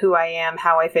am, who I am,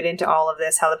 how I fit into all of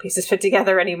this, how the pieces fit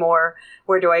together anymore,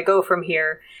 where do I go from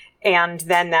here? And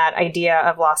then that idea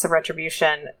of loss of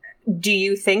retribution. Do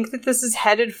you think that this is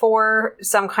headed for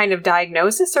some kind of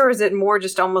diagnosis, or is it more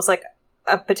just almost like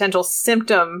a potential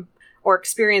symptom or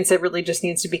experience that really just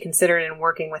needs to be considered in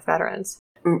working with veterans?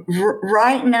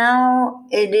 Right now,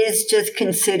 it is just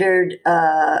considered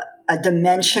a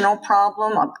dimensional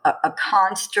problem, a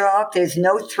construct. There's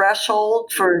no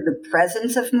threshold for the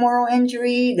presence of moral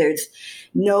injury. There's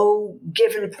no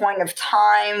given point of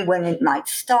time when it might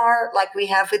start, like we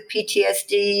have with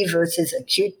PTSD versus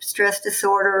acute stress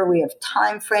disorder. We have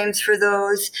time frames for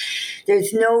those.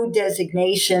 There's no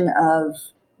designation of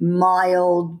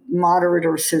mild, moderate,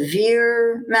 or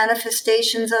severe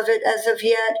manifestations of it as of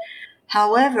yet.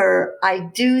 However, I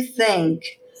do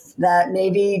think that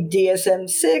maybe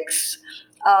DSM-6,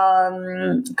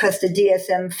 because the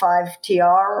DSM-5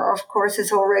 TR, of course,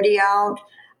 is already out,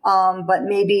 but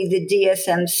maybe the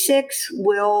DSM-6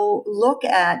 will look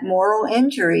at moral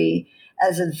injury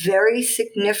as a very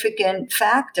significant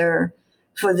factor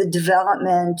for the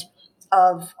development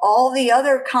of all the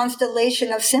other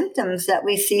constellation of symptoms that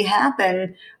we see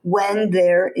happen when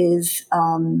there is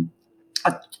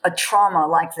a trauma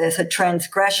like this, a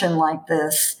transgression like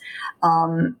this,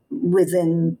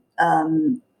 within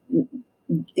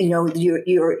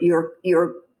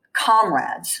your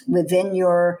comrades, within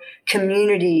your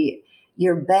community,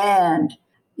 your band,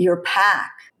 your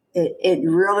pack. It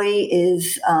really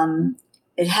is.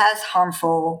 It has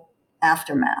harmful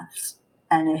aftermaths,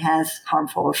 and it has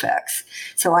harmful effects.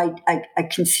 So I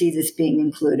can see this being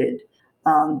included,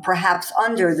 perhaps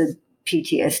under the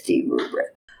PTSD rubric.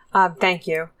 Thank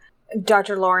you.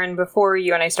 Dr. Lorin, before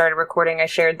you and I started recording, I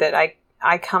shared that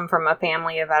I come from a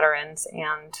family of veterans,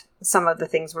 and some of the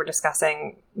things we're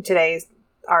discussing today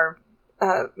are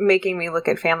making me look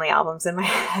at family albums in my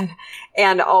head.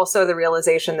 And also the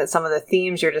realization that some of the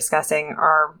themes you're discussing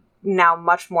are now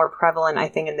much more prevalent, I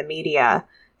think, in the media,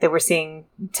 that we're seeing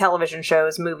television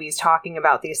shows, movies talking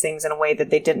about these things in a way that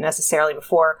they didn't necessarily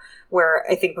before, where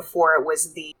I think before it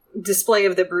was the display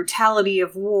of the brutality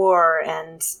of war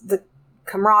and the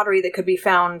camaraderie that could be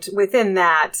found within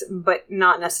that, but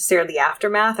not necessarily the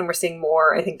aftermath. And we're seeing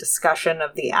more, I think, discussion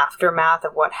of the aftermath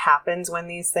of what happens when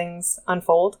these things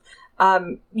unfold.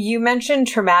 You mentioned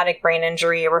traumatic brain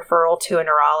injury, a referral to a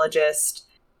neurologist.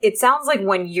 It sounds like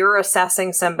when you're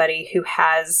assessing somebody who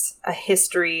has a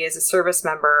history as a service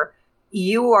member,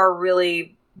 you are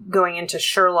really going into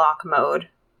Sherlock mode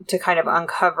to kind of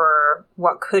uncover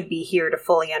what could be here to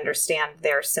fully understand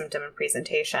their symptom and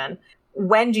presentation.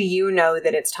 When do you know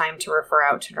that it's time to refer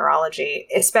out to neurology,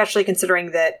 especially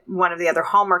considering that one of the other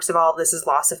hallmarks of all of this is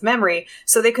loss of memory?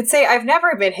 So they could say, I've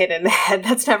never been hit in the head.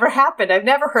 That's never happened. I've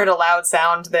never heard a loud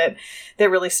sound that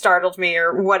really startled me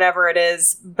or whatever it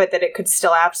is, but that it could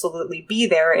still absolutely be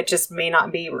there. It just may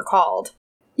not be recalled.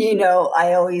 You know,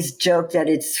 I always joke that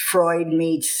it's Freud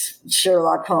meets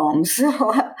Sherlock Holmes.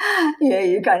 So, yeah,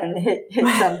 you kind of hit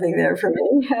something there for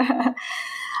me.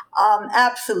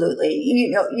 Absolutely.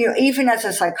 You know, even as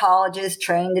a psychologist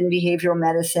trained in behavioral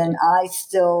medicine, I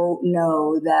still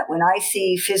know that when I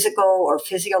see physical or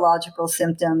physiological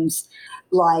symptoms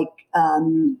like,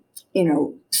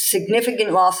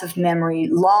 significant loss of memory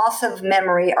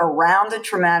around a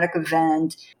traumatic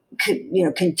event,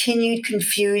 continued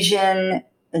confusion,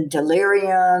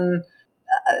 delirium,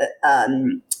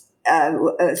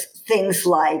 things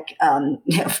like,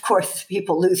 of course,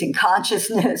 people losing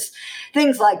consciousness,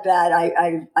 things like that.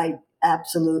 I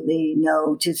absolutely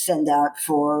know to send out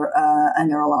for a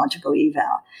neurological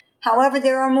eval. However,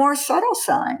 there are more subtle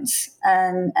signs,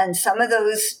 and some of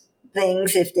those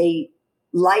things, if they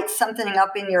light something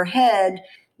up in your head,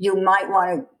 you might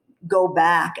want to go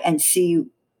back and see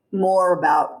more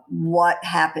about what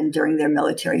happened during their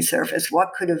military service,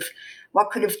 what could have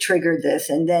triggered this.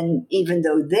 And then even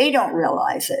though they don't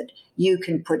realize it, you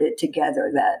can put it together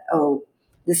that, oh,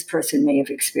 this person may have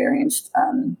experienced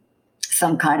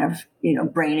some kind of,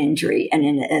 brain injury.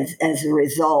 And as a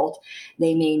result,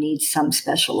 they may need some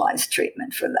specialized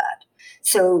treatment for that.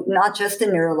 So not just a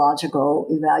neurological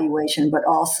evaluation, but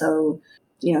also,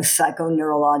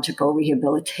 psychoneurological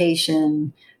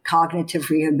rehabilitation,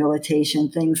 cognitive rehabilitation,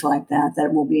 things like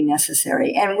that will be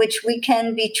necessary, and which we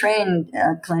can be trained,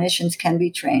 clinicians can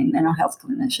be trained, mental health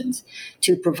clinicians,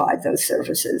 to provide those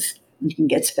services. You can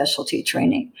get specialty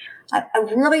training. I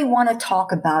really want to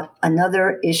talk about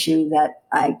another issue that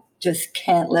I just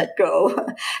can't let go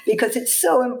because it's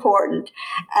so important,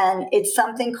 and it's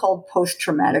something called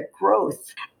post-traumatic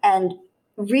growth. And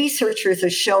researchers are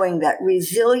showing that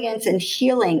resilience and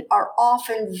healing are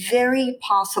often very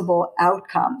possible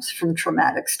outcomes from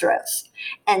traumatic stress.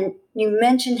 And you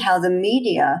mentioned how the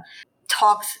media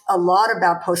talks a lot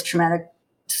about post-traumatic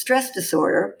stress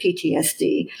disorder,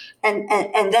 PTSD,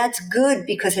 and that's good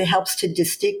because it helps to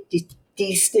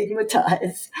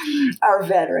destigmatize our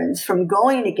veterans from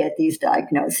going to get these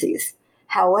diagnoses.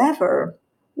 However,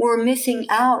 we're missing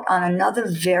out on another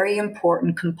very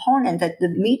important component that the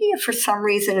media, for some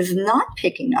reason, is not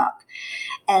picking up.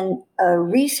 And a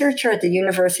researcher at the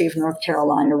University of North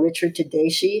Carolina, Richard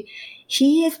Tedeschi,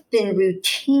 he has been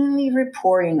routinely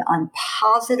reporting on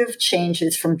positive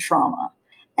changes from trauma.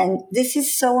 And this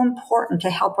is so important to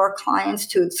help our clients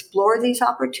to explore these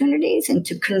opportunities and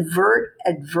to convert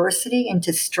adversity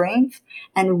into strength.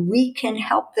 And we can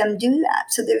help them do that.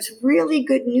 So there's really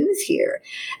good news here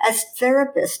as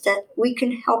therapists that we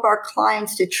can help our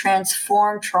clients to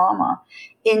transform trauma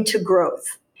into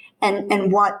growth.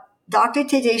 And what Dr.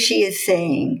 Tedeschi is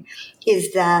saying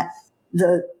is that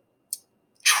the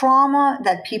trauma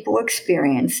that people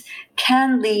experience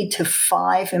can lead to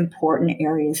 5 important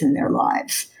areas in their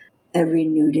lives: a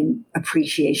renewed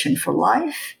appreciation for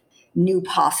life, new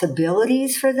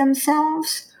possibilities for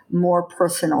themselves, more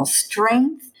personal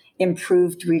strength,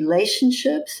 improved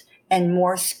relationships, and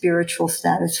more spiritual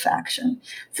satisfaction.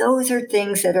 Those are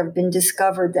things that have been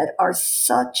discovered that are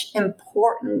such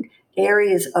important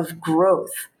areas of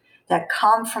growth that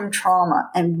come from trauma,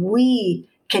 and we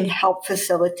can help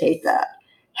facilitate that.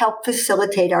 Help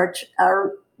facilitate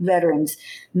our veterans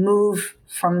move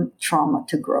from trauma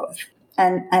to growth.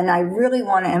 And I really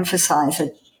want to emphasize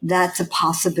that that's a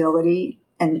possibility.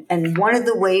 And one of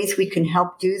the ways we can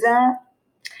help do that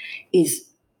is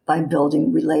by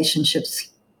building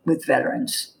relationships with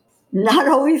veterans. Not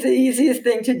always the easiest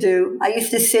thing to do. I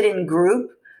used to sit in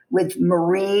group with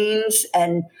Marines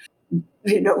and,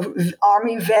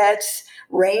 Army vets,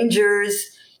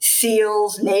 Rangers,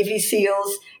 SEALs, Navy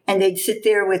SEALs, and they'd sit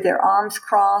there with their arms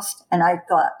crossed. And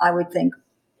I would think,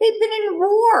 they've been in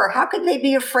war. How could they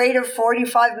be afraid of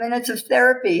 45 minutes of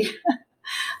therapy?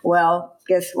 Well,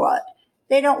 guess what?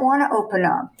 They don't want to open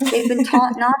up. They've been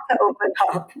taught not to open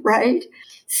up, right?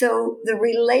 So the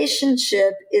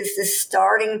relationship is the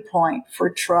starting point for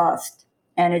trust,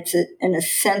 and it's an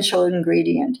essential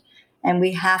ingredient. And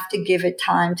we have to give it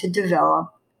time to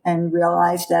develop and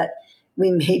realize that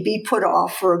we may be put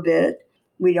off for a bit.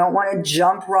 We don't want to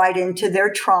jump right into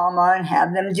their trauma and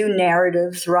have them do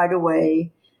narratives right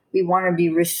away. We want to be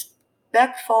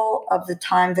respectful of the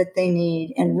time that they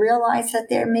need and realize that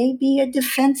there may be a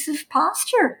defensive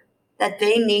posture that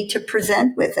they need to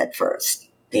present with at first.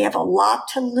 They have a lot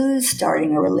to lose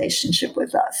starting a relationship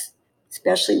with us,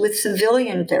 especially with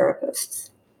civilian therapists.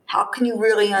 How can you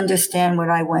really understand what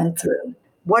I went through?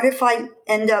 What if I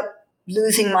end up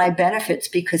losing my benefits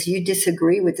because you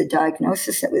disagree with the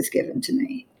diagnosis that was given to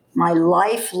me? My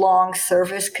lifelong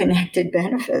service-connected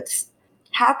benefits.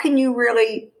 How can you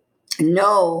really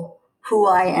know who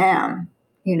I am?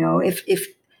 You know, if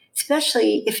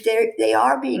especially if they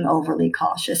are being overly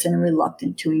cautious and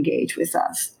reluctant to engage with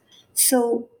us.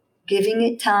 So giving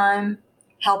it time,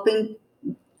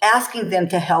 asking them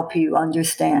to help you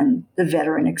understand the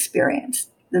veteran experience,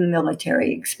 the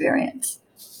military experience.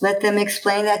 Let them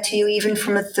explain that to you even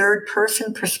from a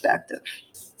third-person perspective.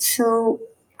 So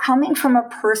coming from a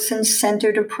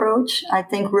person-centered approach, I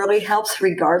think really helps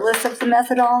regardless of the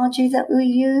methodology that we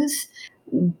use.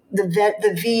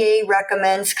 The VA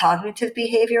recommends cognitive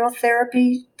behavioral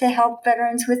therapy to help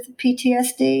veterans with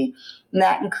PTSD. And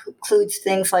that includes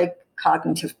things like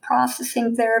cognitive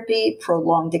processing therapy,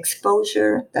 prolonged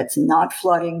exposure. That's not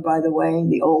flooding, by the way.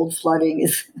 The old flooding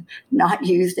is not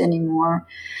used anymore.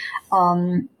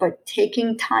 But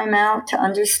taking time out to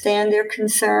understand their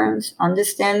concerns,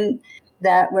 understand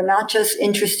that we're not just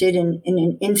interested in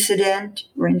an incident,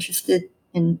 we're interested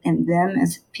in them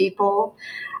as people,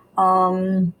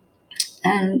 and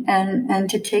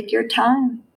to take your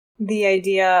time. The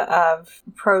idea of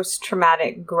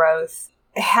post-traumatic growth,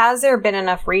 has there been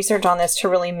enough research on this to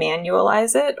really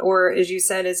manualize it? Or, as you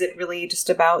said, is it really just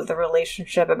about the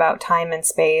relationship, about time and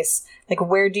space? Like,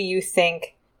 where do you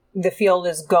think the field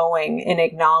is going in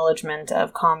acknowledgement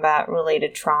of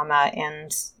combat-related trauma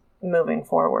and moving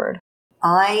forward?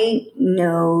 I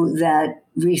know that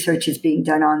research is being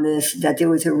done on this, that there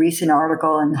was a recent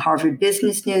article in Harvard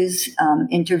Business News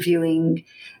interviewing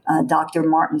Dr.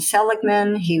 Martin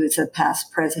Seligman. He was a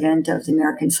past president of the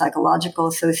American Psychological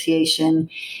Association.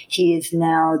 He is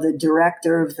now the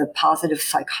director of the Positive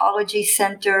Psychology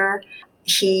Center.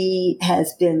 He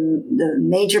has been the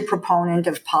major proponent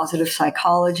of positive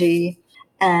psychology,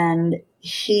 and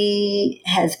he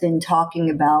has been talking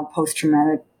about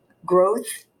post-traumatic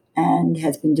growth and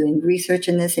has been doing research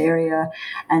in this area.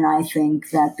 And I think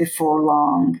that before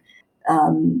long,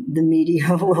 the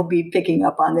media will be picking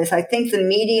up on this. I think the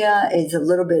media is a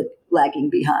little bit lagging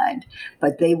behind,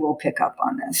 but they will pick up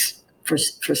on this for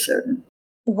certain.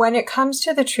 When it comes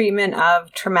to the treatment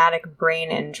of traumatic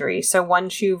brain injury, so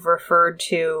once you've referred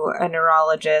to a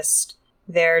neurologist,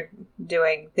 they're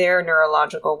doing their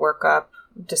neurological workup,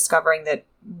 discovering that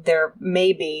there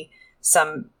may be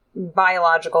some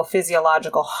biological,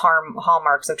 physiological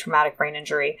hallmarks of traumatic brain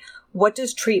injury. What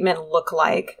does treatment look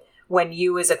like when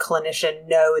you as a clinician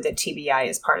know that TBI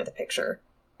is part of the picture?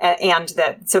 And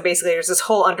that, so basically there's this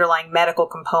whole underlying medical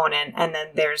component, and then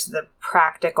there's the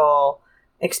practical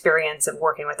experience of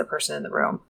working with the person in the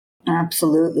room.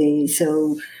 Absolutely.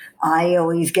 So I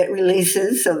always get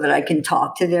releases so that I can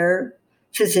talk to their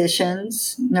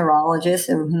physicians, neurologists,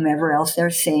 or whomever else they're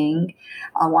seeing.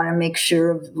 I want to make sure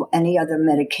of any other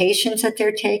medications that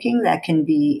they're taking that can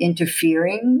be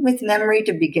interfering with memory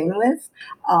to begin with.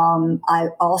 I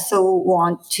also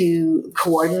want to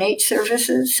coordinate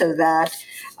services so that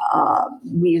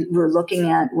we're looking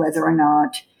at whether or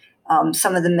not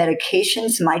some of the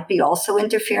medications might be also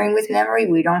interfering with memory.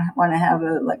 We don't want to have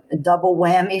a double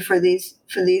whammy for these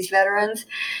veterans.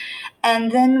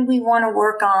 And then we want to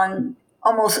work on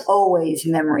almost always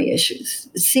memory issues.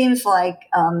 It seems like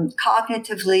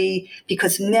cognitively,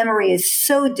 because memory is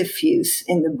so diffuse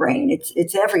in the brain,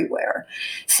 it's everywhere.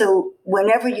 So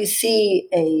whenever you see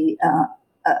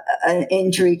an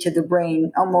injury to the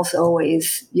brain, almost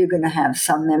always you're going to have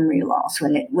some memory loss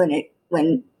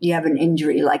when you have an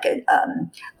injury like an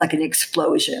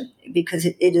explosion, because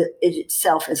it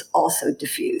itself is also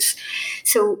diffuse.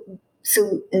 So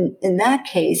in that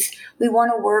case, we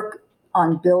want to work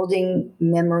on building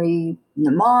memory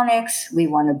mnemonics. We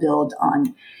want to build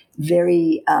on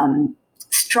very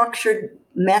structured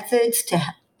methods to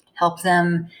help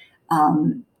them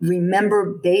remember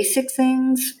basic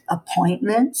things,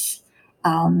 appointments,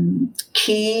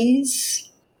 keys,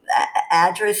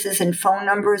 addresses and phone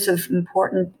numbers of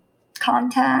important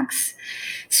contacts.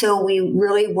 So we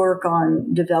really work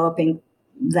on developing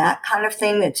that kind of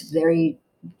thing that's very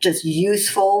just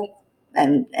useful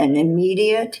and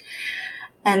immediate.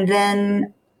 And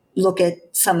then look at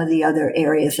some of the other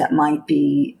areas that might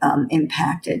be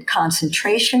impacted.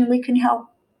 Concentration we can help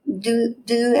do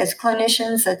as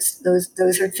clinicians.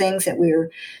 Those are things that we're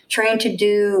trained to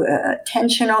do.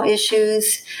 Attentional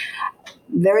issues.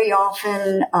 Very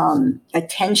often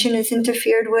attention is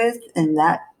interfered with, and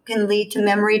that can lead to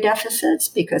memory deficits,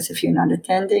 because if you're not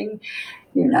attending,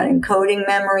 you're not encoding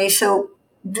memory. So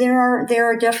there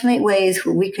are definitely ways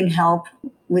where we can help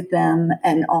with them,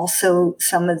 and also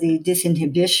some of the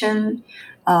disinhibition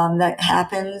that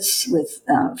happens with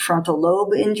frontal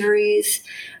lobe injuries,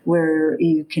 where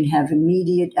you can have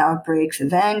immediate outbreaks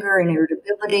of anger and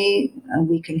irritability.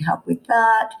 We can help with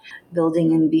that,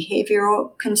 building in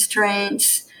behavioral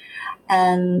constraints,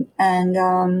 and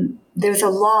there's a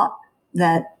lot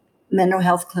that mental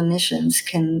health clinicians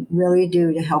can really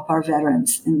do to help our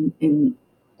veterans in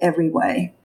every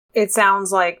way. It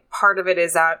sounds like part of it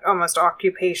is that almost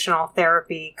occupational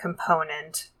therapy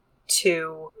component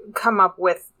to come up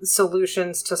with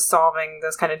solutions to solving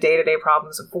those kind of day-to-day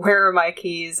problems of where are my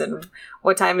keys and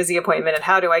what time is the appointment and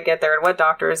how do I get there and what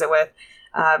doctor is it with,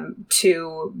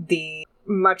 to the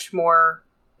much more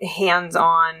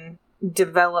hands-on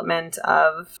development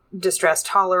of distress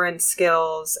tolerance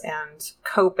skills and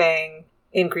coping,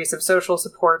 increase of social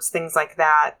supports, things like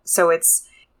that. So it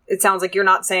sounds like you're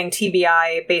not saying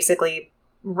TBI basically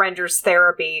renders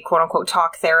therapy, quote unquote,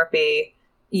 talk therapy,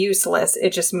 useless.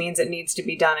 It just means it needs to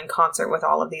be done in concert with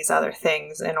all of these other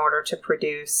things in order to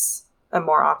produce a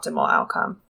more optimal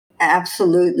outcome.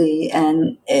 Absolutely.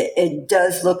 And it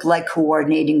does look like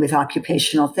coordinating with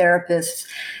occupational therapists.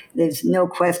 There's no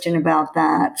question about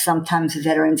that. Sometimes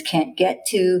veterans can't get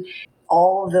to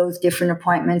all of those different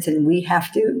appointments and we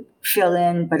have to fill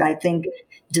in. But I think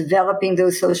developing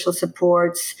those social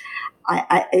supports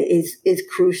is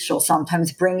crucial.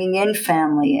 Sometimes bringing in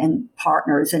family and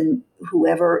partners and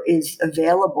whoever is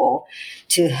available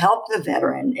to help the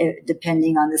veteran,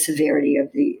 depending on the severity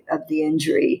of the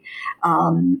injury.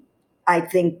 I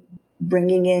think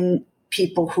bringing in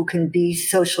people who can be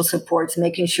social supports,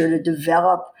 making sure to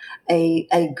develop a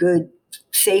good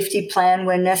safety plan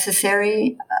when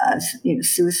necessary.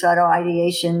 Suicidal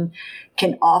ideation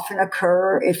can often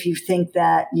occur if you think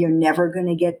that you're never going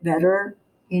to get better.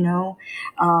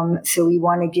 So we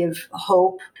want to give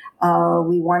hope.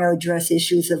 We want to address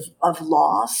issues of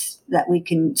loss that we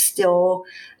can still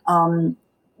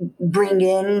bring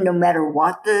in, no matter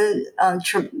what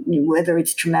whether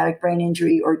it's traumatic brain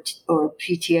injury or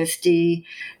PTSD,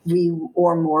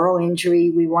 or moral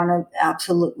injury. We want to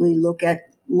absolutely look at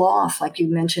loss, like you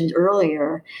mentioned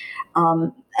earlier,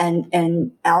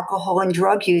 and alcohol and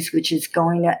drug use, which is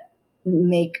going to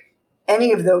make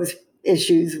any of those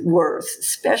issues worse,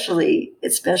 especially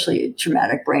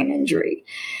traumatic brain injury.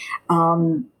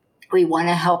 We want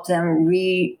to help them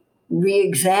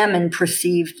re-examine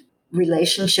perceived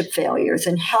relationship failures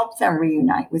and help them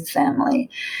reunite with family.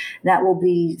 That will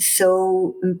be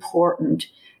so important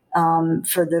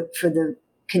for the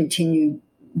continued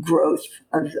growth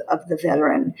of the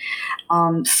veteran.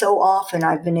 So often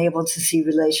I've been able to see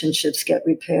relationships get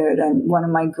repaired, and one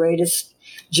of my greatest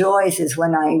joys is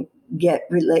when I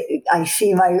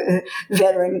see my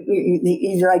veteran,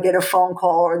 either I get a phone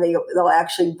call or they'll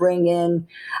actually bring in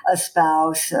a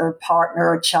spouse or partner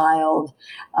or child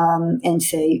and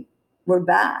say, we're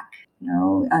back,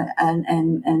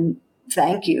 and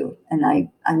thank you. And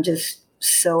I'm just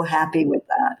so happy with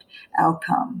that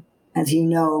outcome. As you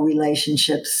know,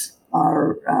 relationships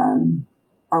are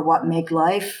what make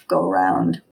life go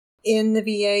round. In the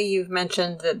VA, you've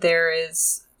mentioned that there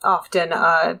is often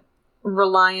a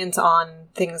reliance on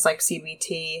things like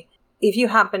CBT. If you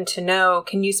happen to know,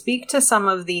 can you speak to some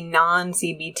of the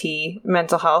non-CBT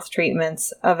mental health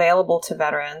treatments available to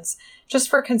veterans, just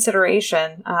for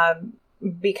consideration?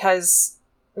 Because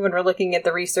when we're looking at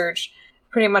the research,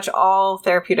 pretty much all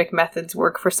therapeutic methods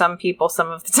work for some people some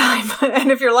of the time.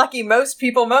 And if you're lucky, most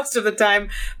people most of the time,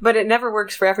 but it never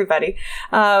works for everybody.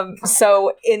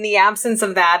 So in the absence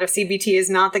of that, if CBT is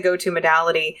not the go-to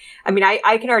modality, I mean,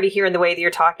 I can already hear in the way that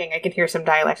you're talking, I can hear some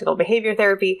dialectical behavior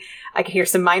therapy. I can hear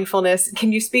some mindfulness.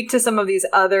 Can you speak to some of these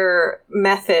other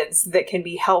methods that can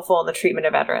be helpful in the treatment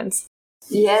of veterans?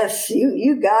 Yes,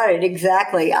 you got it.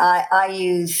 Exactly. I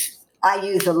use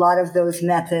a lot of those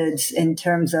methods in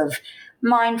terms of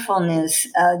mindfulness.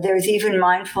 There's even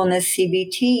mindfulness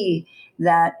CBT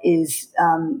that is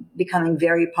becoming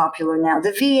very popular now.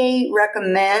 The VA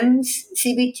recommends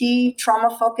CBT,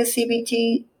 trauma-focused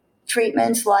CBT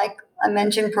treatments like I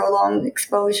mentioned, prolonged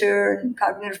exposure and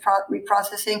cognitive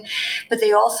reprocessing, but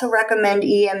they also recommend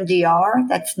EMDR.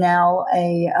 That's now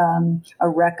a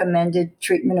recommended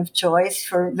treatment of choice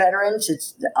for veterans.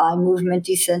 It's the eye movement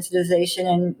desensitization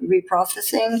and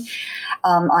reprocessing.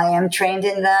 I am trained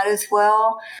in that as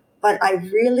well, but I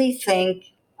really think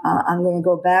I'm going to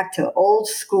go back to old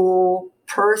school,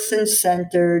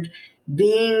 person-centered,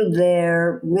 being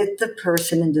there with the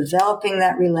person and developing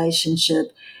that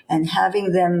relationship and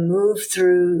having them move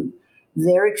through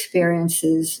their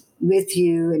experiences with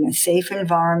you in a safe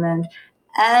environment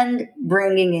and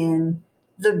bringing in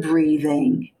the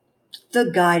breathing,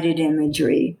 the guided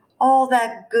imagery, all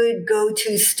that good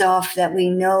go-to stuff that we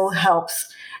know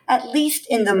helps, at least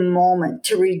in the moment,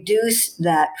 to reduce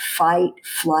that fight,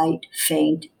 flight,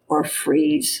 faint, or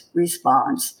freeze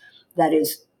response that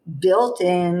is built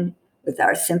in with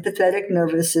our sympathetic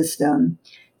nervous system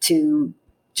to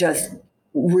just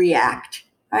react,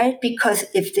 right? Because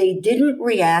if they didn't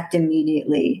react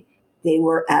immediately, they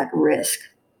were at risk.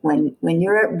 When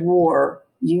you're at war,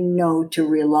 you know to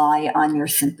rely on your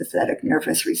sympathetic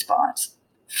nervous response.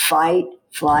 Fight,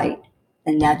 flight,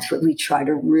 and that's what we try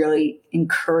to really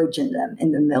encourage in them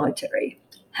in the military.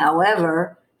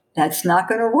 However, that's not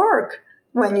going to work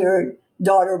when your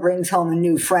daughter brings home a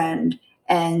new friend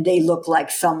and they look like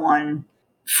someone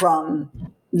from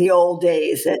the old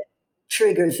days that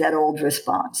triggers that old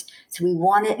response. So we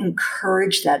want to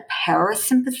encourage that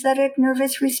parasympathetic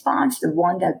nervous response, the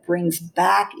one that brings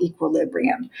back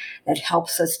equilibrium, that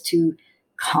helps us to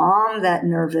calm that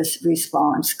nervous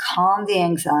response, calm the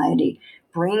anxiety,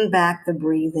 bring back the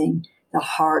breathing, the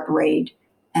heart rate.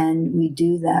 And we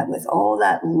do that with all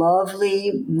that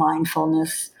lovely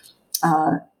mindfulness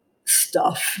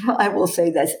stuff, I will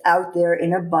say, that's out there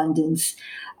in abundance.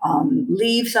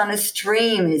 Leaves on a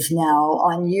Stream is now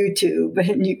on YouTube,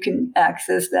 and you can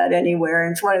access that anywhere.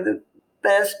 And it's one of the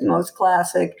best, most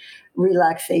classic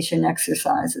relaxation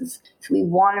exercises. So we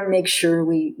want to make sure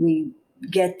we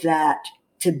get that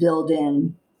to build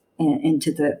into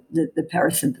the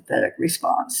parasympathetic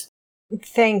response.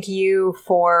 Thank you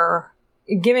for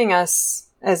giving us,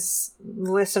 as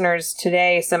listeners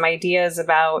today, some ideas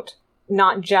about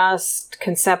not just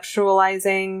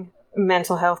conceptualizing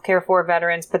mental health care for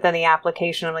veterans, but then the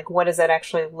application of, like, what does that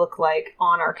actually look like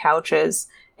on our couches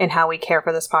and how we care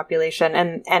for this population.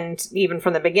 And even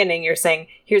from the beginning, you're saying,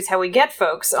 here's how we get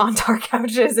folks onto our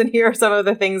couches, and here are some of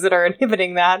the things that are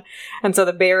inhibiting that. And so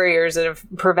the barriers that have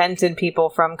prevented people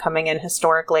from coming in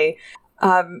historically.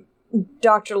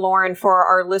 Dr. Lorin, for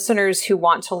our listeners who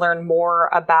want to learn more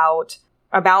about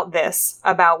this,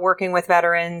 about working with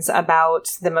veterans,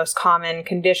 about the most common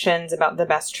conditions, about the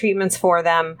best treatments for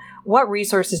them, what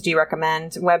resources do you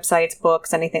recommend? Websites,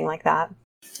 books, anything like that?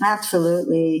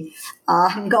 Absolutely.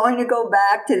 I'm going to go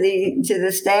back to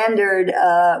the standard,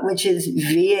 which is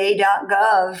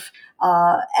va.gov,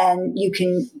 and you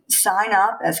can sign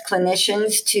up as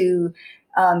clinicians to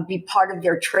be part of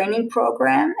their training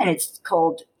program, and it's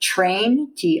called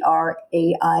Train, TRAIN.org.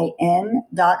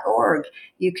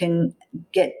 You can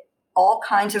get all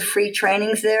kinds of free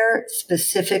trainings there,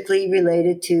 specifically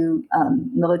related to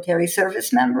military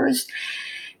service members.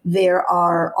 There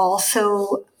are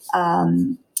also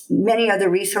many other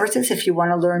resources if you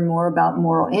want to learn more about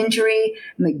moral injury.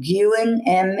 McGuen,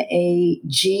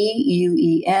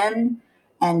 MAGUEN,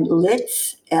 and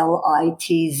LITZ,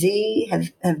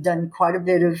 LITZ, have done quite a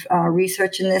bit of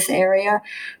research in this area.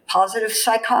 Positive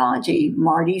psychology,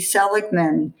 Marty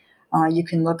Seligman. You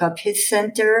can look up his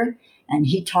center, and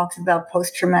he talks about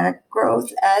post-traumatic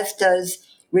growth, as does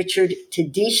Richard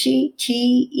Tedeschi,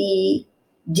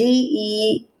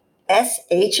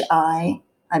 TEDESHI,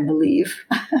 I believe.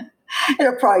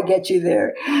 It'll probably get you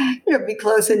there. It'll be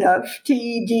close enough.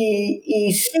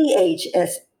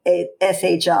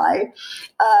 TEDECHSHI.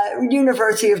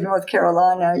 University of North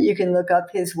Carolina. You can look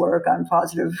up his work on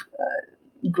positive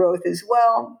growth as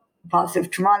well,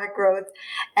 positive traumatic growth.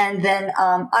 And then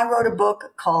I wrote a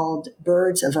book called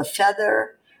Birds of a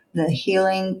Feather, The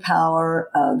Healing Power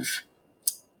of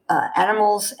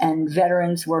Animals and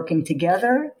Veterans Working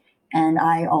Together. And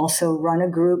I also run a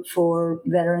group for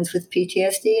veterans with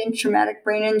PTSD and traumatic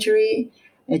brain injury.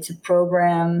 It's a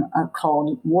program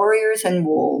called Warriors and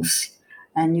Wolves.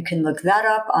 And you can look that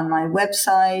up on my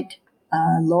website,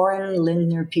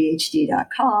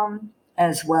 LorinLindnerPhD.com,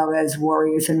 as well as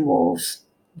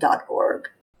warriorsandwolves.org.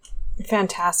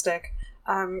 Fantastic.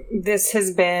 This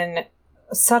has been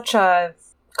such a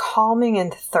calming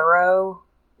and thorough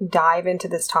dive into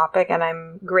this topic. And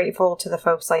I'm grateful to the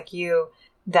folks like you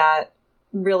that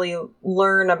really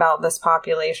learn about this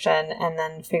population and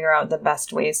then figure out the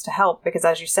best ways to help. Because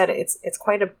as you said, it's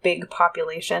quite a big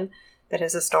population that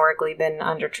has historically been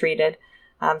undertreated.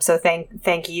 So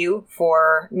thank you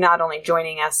for not only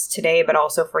joining us today, but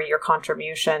also for your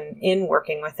contribution in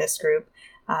working with this group.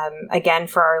 Again,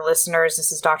 for our listeners,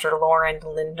 this is Dr. Lorin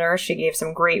Lindner. She gave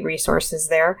some great resources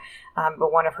there,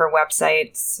 but one of her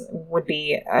websites would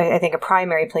be, I think, a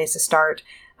primary place to start.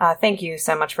 Thank you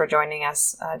so much for joining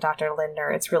us, Dr.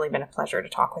 Lindner. It's really been a pleasure to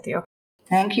talk with you.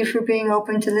 Thank you for being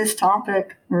open to this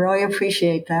topic. Really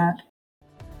appreciate that.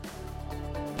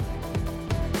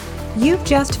 You've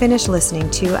just finished listening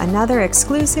to another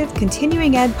exclusive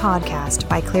Continuing Ed podcast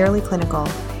by Clearly Clinical.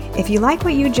 If you like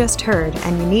what you just heard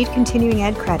and you need Continuing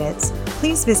Ed credits,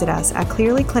 please visit us at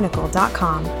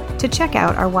clearlyclinical.com to check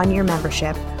out our one-year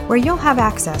membership, where you'll have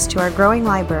access to our growing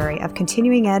library of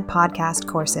Continuing Ed podcast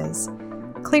courses.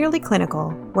 Clearly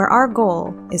Clinical, where our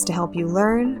goal is to help you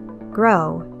learn,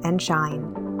 grow, and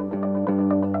shine.